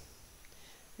midpoint,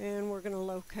 and we're going to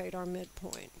locate our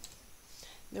midpoint.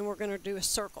 Then we're going to do a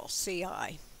circle,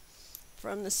 CI.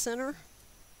 From the center,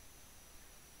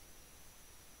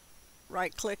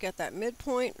 right click at that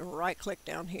midpoint and right click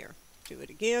down here. Do it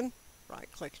again, right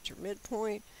click at your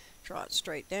midpoint, draw it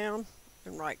straight down,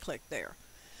 and right click there.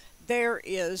 There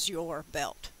is your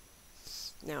belt.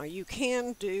 Now you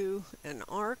can do an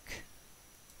arc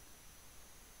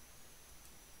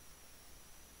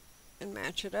and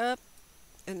match it up,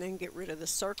 and then get rid of the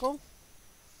circle,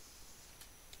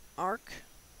 arc,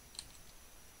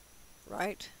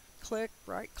 right click,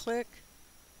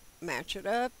 match it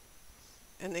up,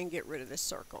 and then get rid of this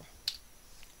circle.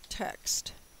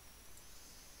 Text.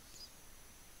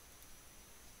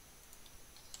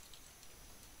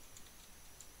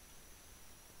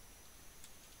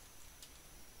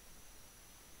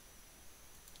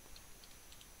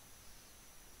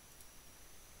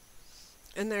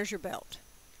 And there's your belt.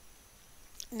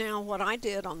 Now what I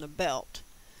did on the belt,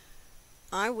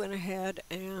 I went ahead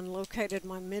and located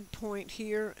my midpoint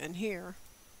here and here,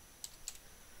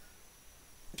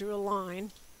 drew a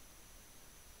line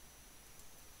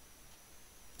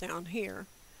down here,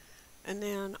 and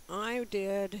then I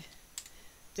did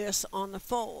this on the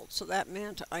fold. So that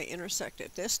meant I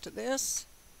intersected this to this,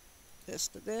 this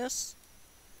to this,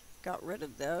 got rid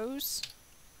of those,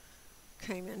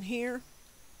 came in here,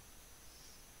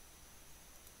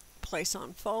 place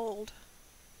on fold,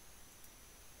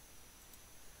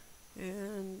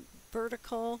 and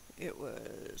vertical, it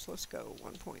was, let's go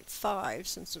 1.5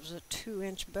 since it was a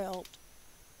 2-inch belt.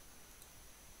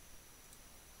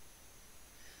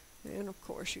 And of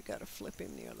course you got to flip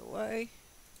him the other way.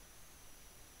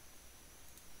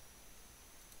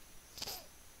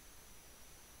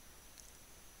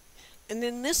 And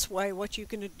then this way, what you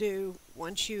can do,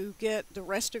 once you get the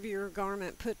rest of your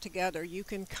garment put together, you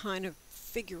can kind of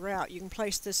figure out, you can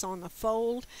place this on the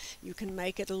fold, you can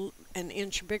make it an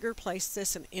inch bigger, place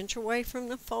this an inch away from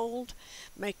the fold,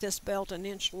 make this belt an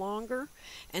inch longer,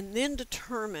 and then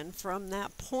determine from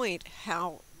that point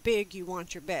how big you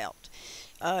want your belt.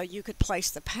 You could place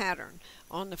the pattern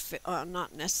on the,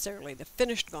 not necessarily the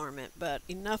finished garment, but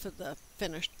enough of the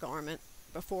finished garment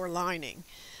before lining,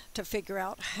 to figure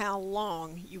out how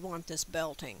long you want this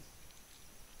belting.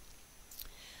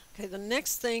 Okay, the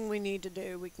next thing we need to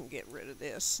do, we can get rid of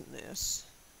this and this.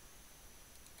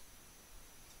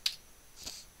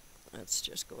 Let's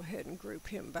just go ahead and group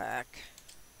him back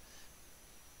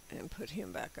and put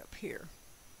him back up here.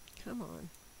 Come on,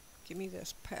 give me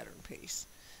this pattern piece.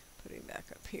 Put him back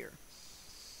up here.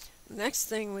 The next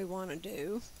thing we want to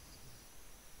do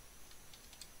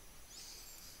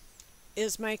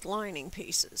is make lining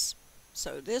pieces.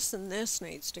 So this and this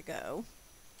needs to go.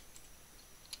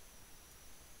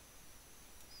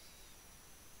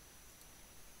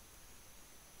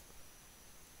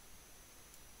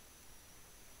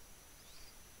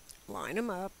 Line them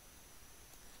up.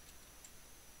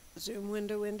 Zoom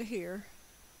window into here.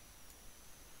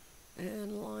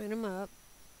 And line them up.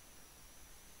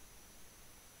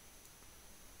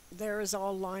 There is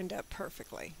all lined up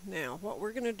perfectly. Now what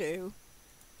we're going to do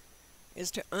is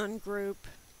to ungroup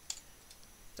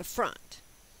the front,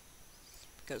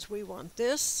 because we want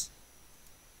this,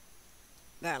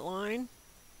 that line,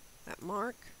 that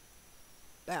mark.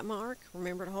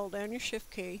 Remember to hold down your shift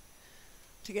key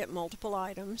to get multiple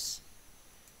items.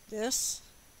 This,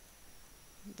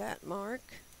 that mark,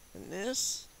 and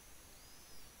this,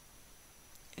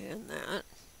 and that.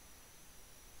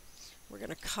 We're going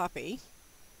to copy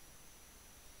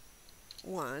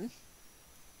one,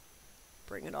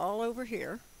 bring it all over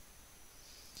here.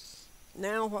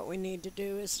 Now what we need to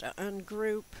do is to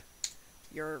ungroup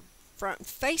your front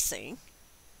facing,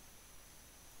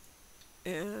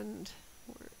 and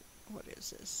what is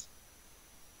this?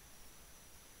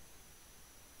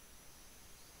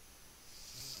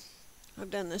 I've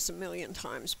done this a million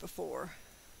times before.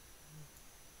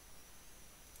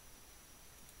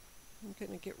 I'm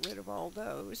going to get rid of all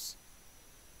those.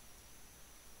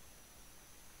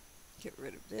 Get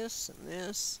rid of this and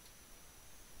this.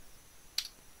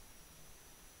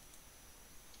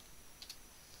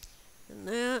 And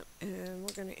that, and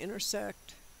we're going to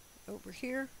intersect over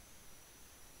here.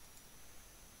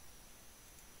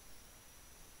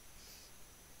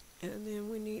 And then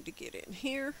we need to get in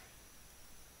here.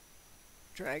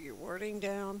 Drag your wording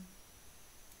down.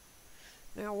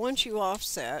 Now once you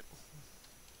offset,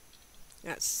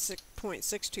 that's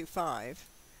 6.625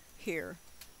 here,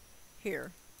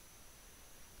 here.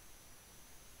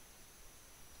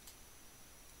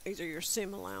 These are your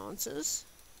seam allowances.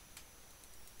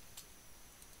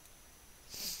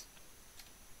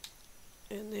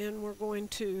 And then we're going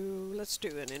to, let's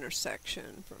do an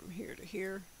intersection from here to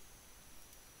here.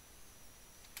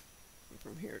 And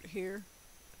from here to here.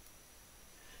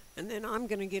 And then I'm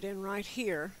going to get in right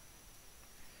here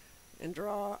and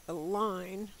draw a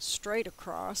line straight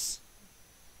across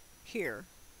here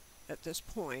at this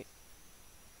point.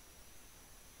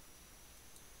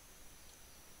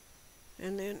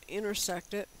 And then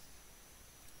intersect it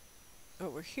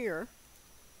over here.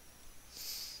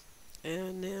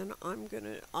 And then I'm going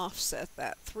to offset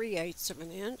that 3/8 of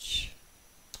an inch,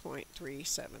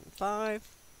 0.375.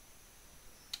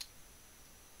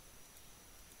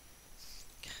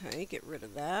 Okay, get rid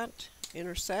of that.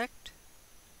 Intersect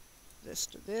this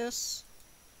to this,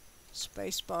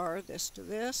 space bar this to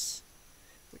this.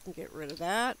 We can get rid of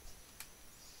that.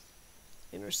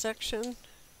 Intersection,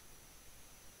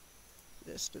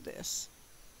 this to this.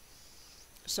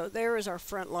 So there is our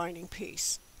front lining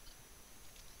piece.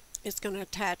 It's going to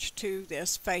attach to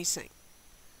this facing.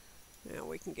 Now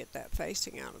we can get that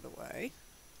facing out of the way.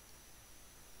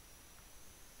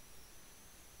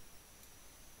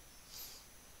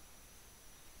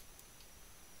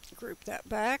 Group that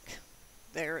back.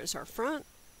 There is our front.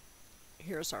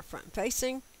 Here's our front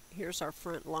facing. Here's our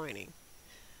front lining.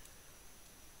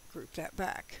 Group that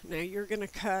back. Now you're going to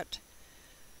cut,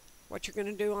 what you're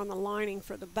going to do on the lining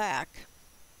for the back,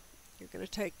 you're going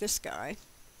to take this guy,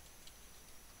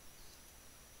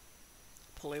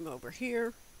 pull him over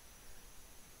here,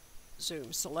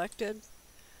 zoom selected,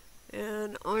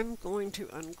 and I'm going to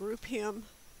ungroup him.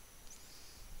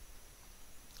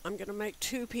 I'm going to make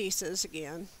two pieces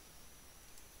again.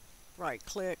 Right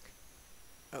click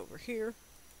over here,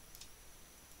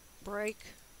 break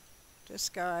this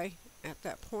guy at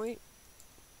that point,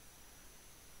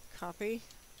 copy,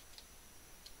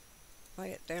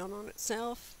 lay it down on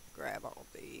itself, grab all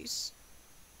these.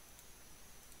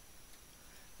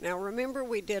 Now remember,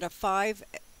 we did a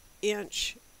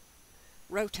 5-inch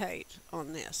rotate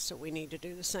on this, so we need to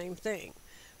do the same thing.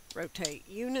 Rotate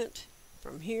unit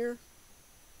from here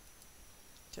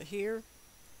to here,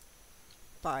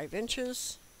 5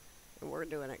 inches, and we're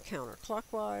doing it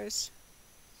counterclockwise.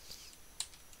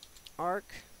 Arc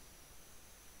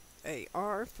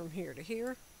AR from here to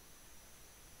here,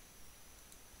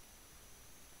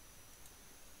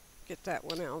 get that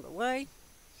one out of the way.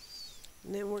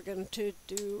 And then we're going to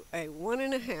do a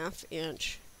 1.5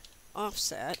 inch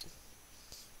offset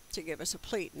to give us a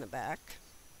pleat in the back.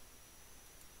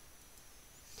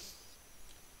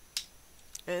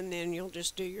 And then you'll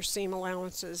just do your seam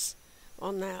allowances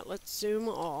on that. Let's zoom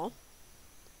all.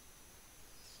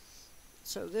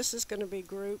 So this is going to be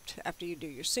grouped after you do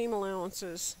your seam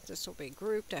allowances. This will be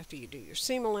grouped after you do your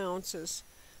seam allowances.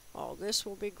 All this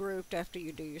will be grouped after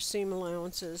you do your seam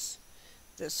allowances.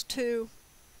 This too.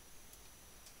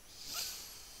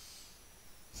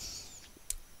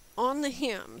 On the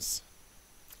hems,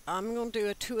 I'm going to do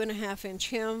a 2.5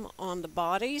 inch hem on the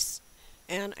bodies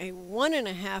and a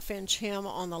 1.5 inch hem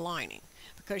on the lining,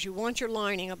 because you want your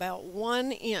lining about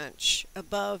 1 inch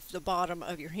above the bottom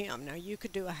of your hem. Now you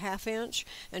could do a 1/2 inch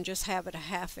and just have it a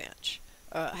 1/2 inch,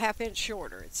 1/2 inch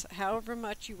shorter. It's however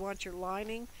much you want your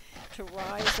lining to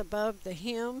rise above the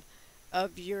hem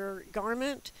of your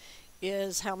garment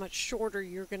is how much shorter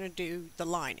you're going to do the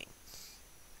lining.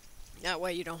 That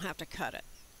way you don't have to cut it.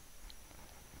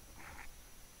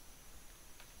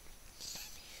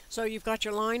 So you've got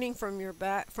your lining from your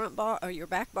back your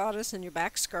back bodice and your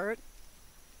back skirt.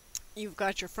 You've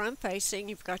got your front facing,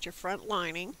 you've got your front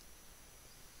lining.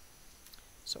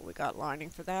 So we got lining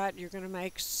for that. You're going to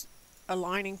make a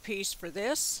lining piece for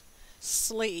this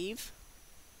sleeve.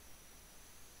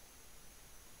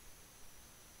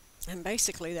 And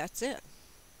basically that's it.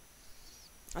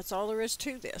 That's all there is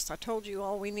to this. I told you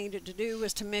all we needed to do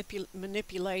was to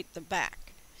manipulate the back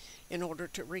in order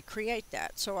to recreate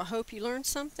that. So I hope you learned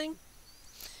something.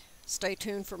 Stay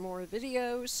tuned for more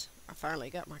videos. I finally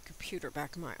got my computer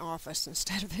back in my office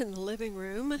instead of in the living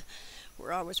room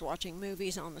where I was watching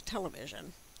movies on the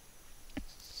television.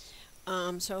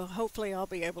 So hopefully I'll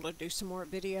be able to do some more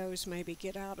videos, maybe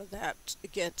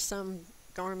get some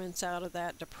garments out of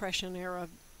that Depression era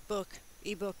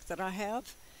ebook that I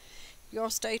have. Y'all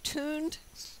stay tuned.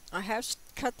 I have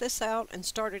cut this out and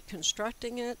started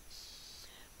constructing it.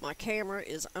 My camera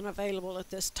is unavailable at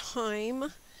this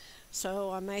time,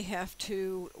 so I may have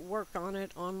to work on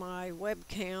it on my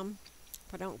webcam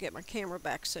if I don't get my camera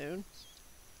back soon.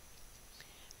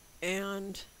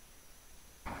 And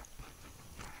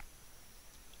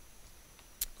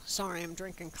sorry, I'm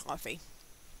drinking coffee.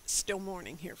 It's still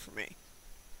morning here for me.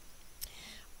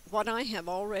 What I have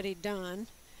already done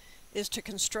is to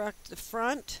construct the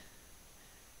front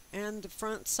and the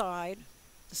front side,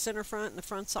 the center front and the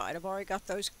front side. I've already got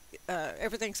those,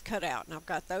 everything's cut out, and I've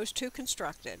got those two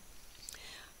constructed.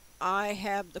 I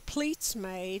have the pleats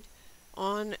made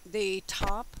on the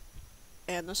top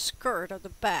and the skirt of the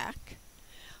back.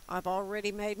 I've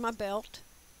already made my belt.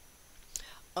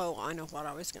 Oh, I know what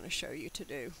I was going to show you to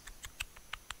do.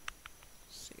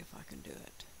 See if I can do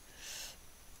it.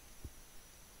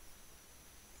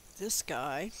 This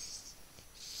guy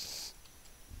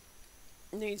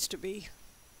needs to be,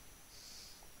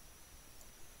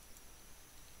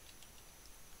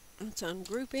 let's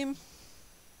ungroup him.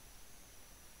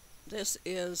 This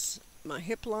is my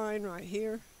hip line right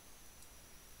here,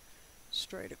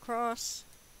 straight across.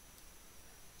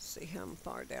 See how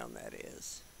far down that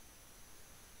is.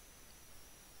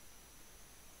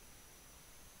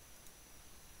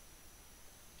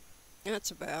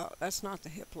 That's not the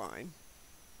hip line.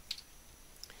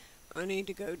 I need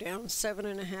to go down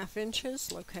 7.5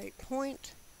 inches, locate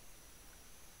point.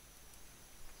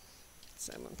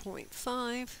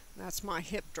 7.5, that's my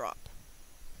hip drop.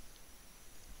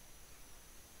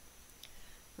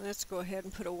 Let's go ahead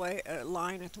and put a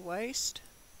line at the waist.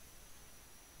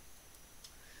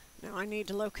 Now I need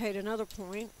to locate another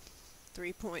point,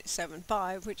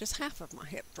 3.75, which is half of my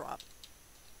hip drop.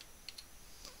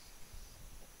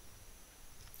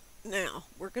 Now,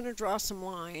 we're going to draw some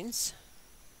lines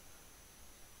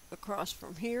across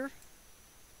from here,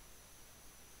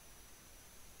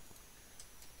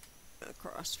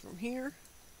 across from here,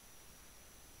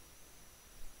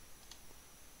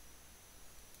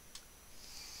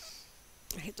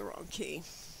 I hit the wrong key.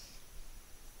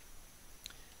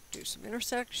 Do some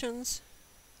intersections.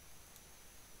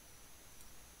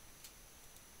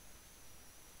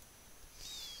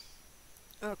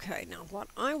 Okay, now what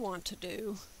I want to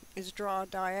do is draw a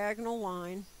diagonal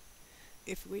line.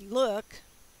 If we look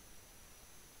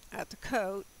at the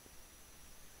coat,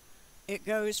 it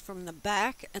goes from the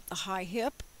back at the high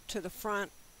hip to the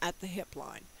front at the hip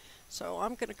line. So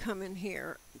I'm going to come in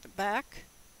here at the back,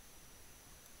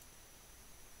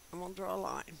 and we'll draw a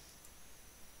line.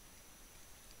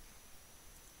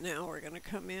 Now we're going to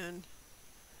come in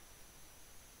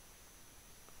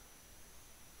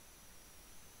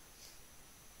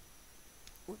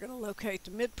we're going to locate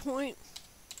the midpoint,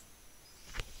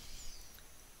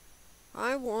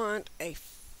 I want a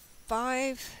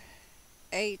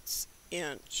 5/8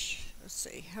 inch. Let's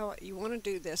see, how you want to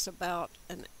do this about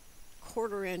a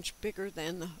 1/4 inch bigger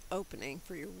than the opening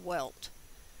for your welt.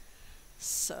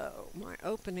 So my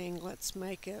opening, let's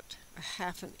make it a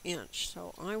 1/2 inch.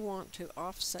 So I want to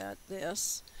offset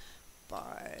this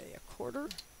by a 1/4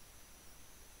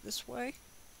 this way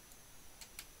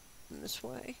and this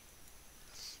way.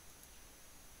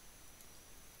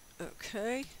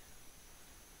 Okay.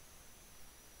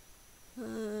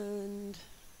 And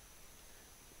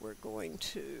we're going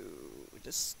to,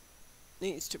 this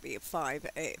needs to be a 5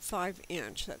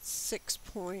 inch. That's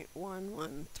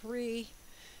 6.113.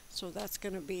 So that's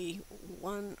going to be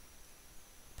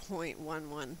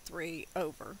 1.113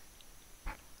 over.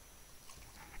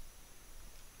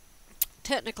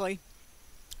 Technically,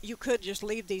 you could just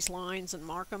leave these lines and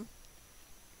mark them.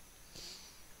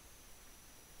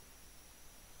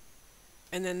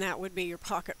 And then that would be your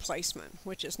pocket placement,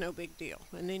 which is no big deal.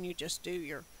 And then you just do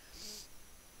your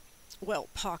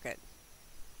welt pocket.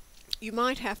 You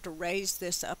might have to raise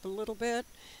this up a little bit.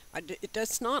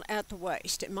 It's not at the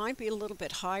waist. It might be a little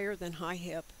bit higher than high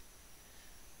hip.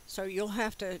 So you'll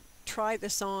have to try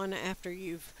this on after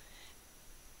you've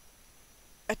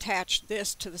attached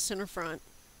this to the center front,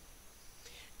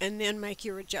 and then make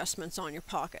your adjustments on your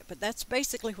pocket. But that's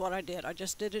basically what I did. I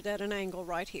just did it at an angle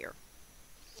right here.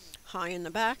 High in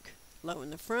the back, low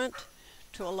in the front,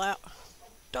 to allow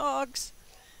dogs,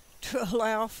 to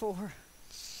allow for,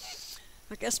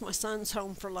 I guess my son's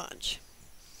home for lunch,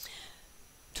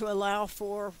 to allow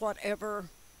for whatever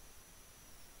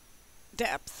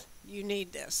depth you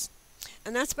need this.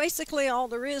 And that's basically all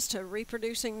there is to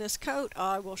reproducing this coat.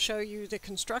 I will show you the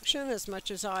construction as much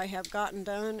as I have gotten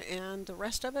done, and the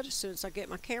rest of it as soon as I get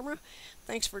my camera.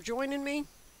 Thanks for joining me.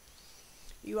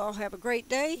 You all have a great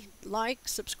day. Like,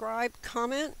 subscribe,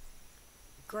 comment.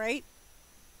 Great.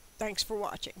 Thanks for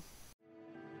watching.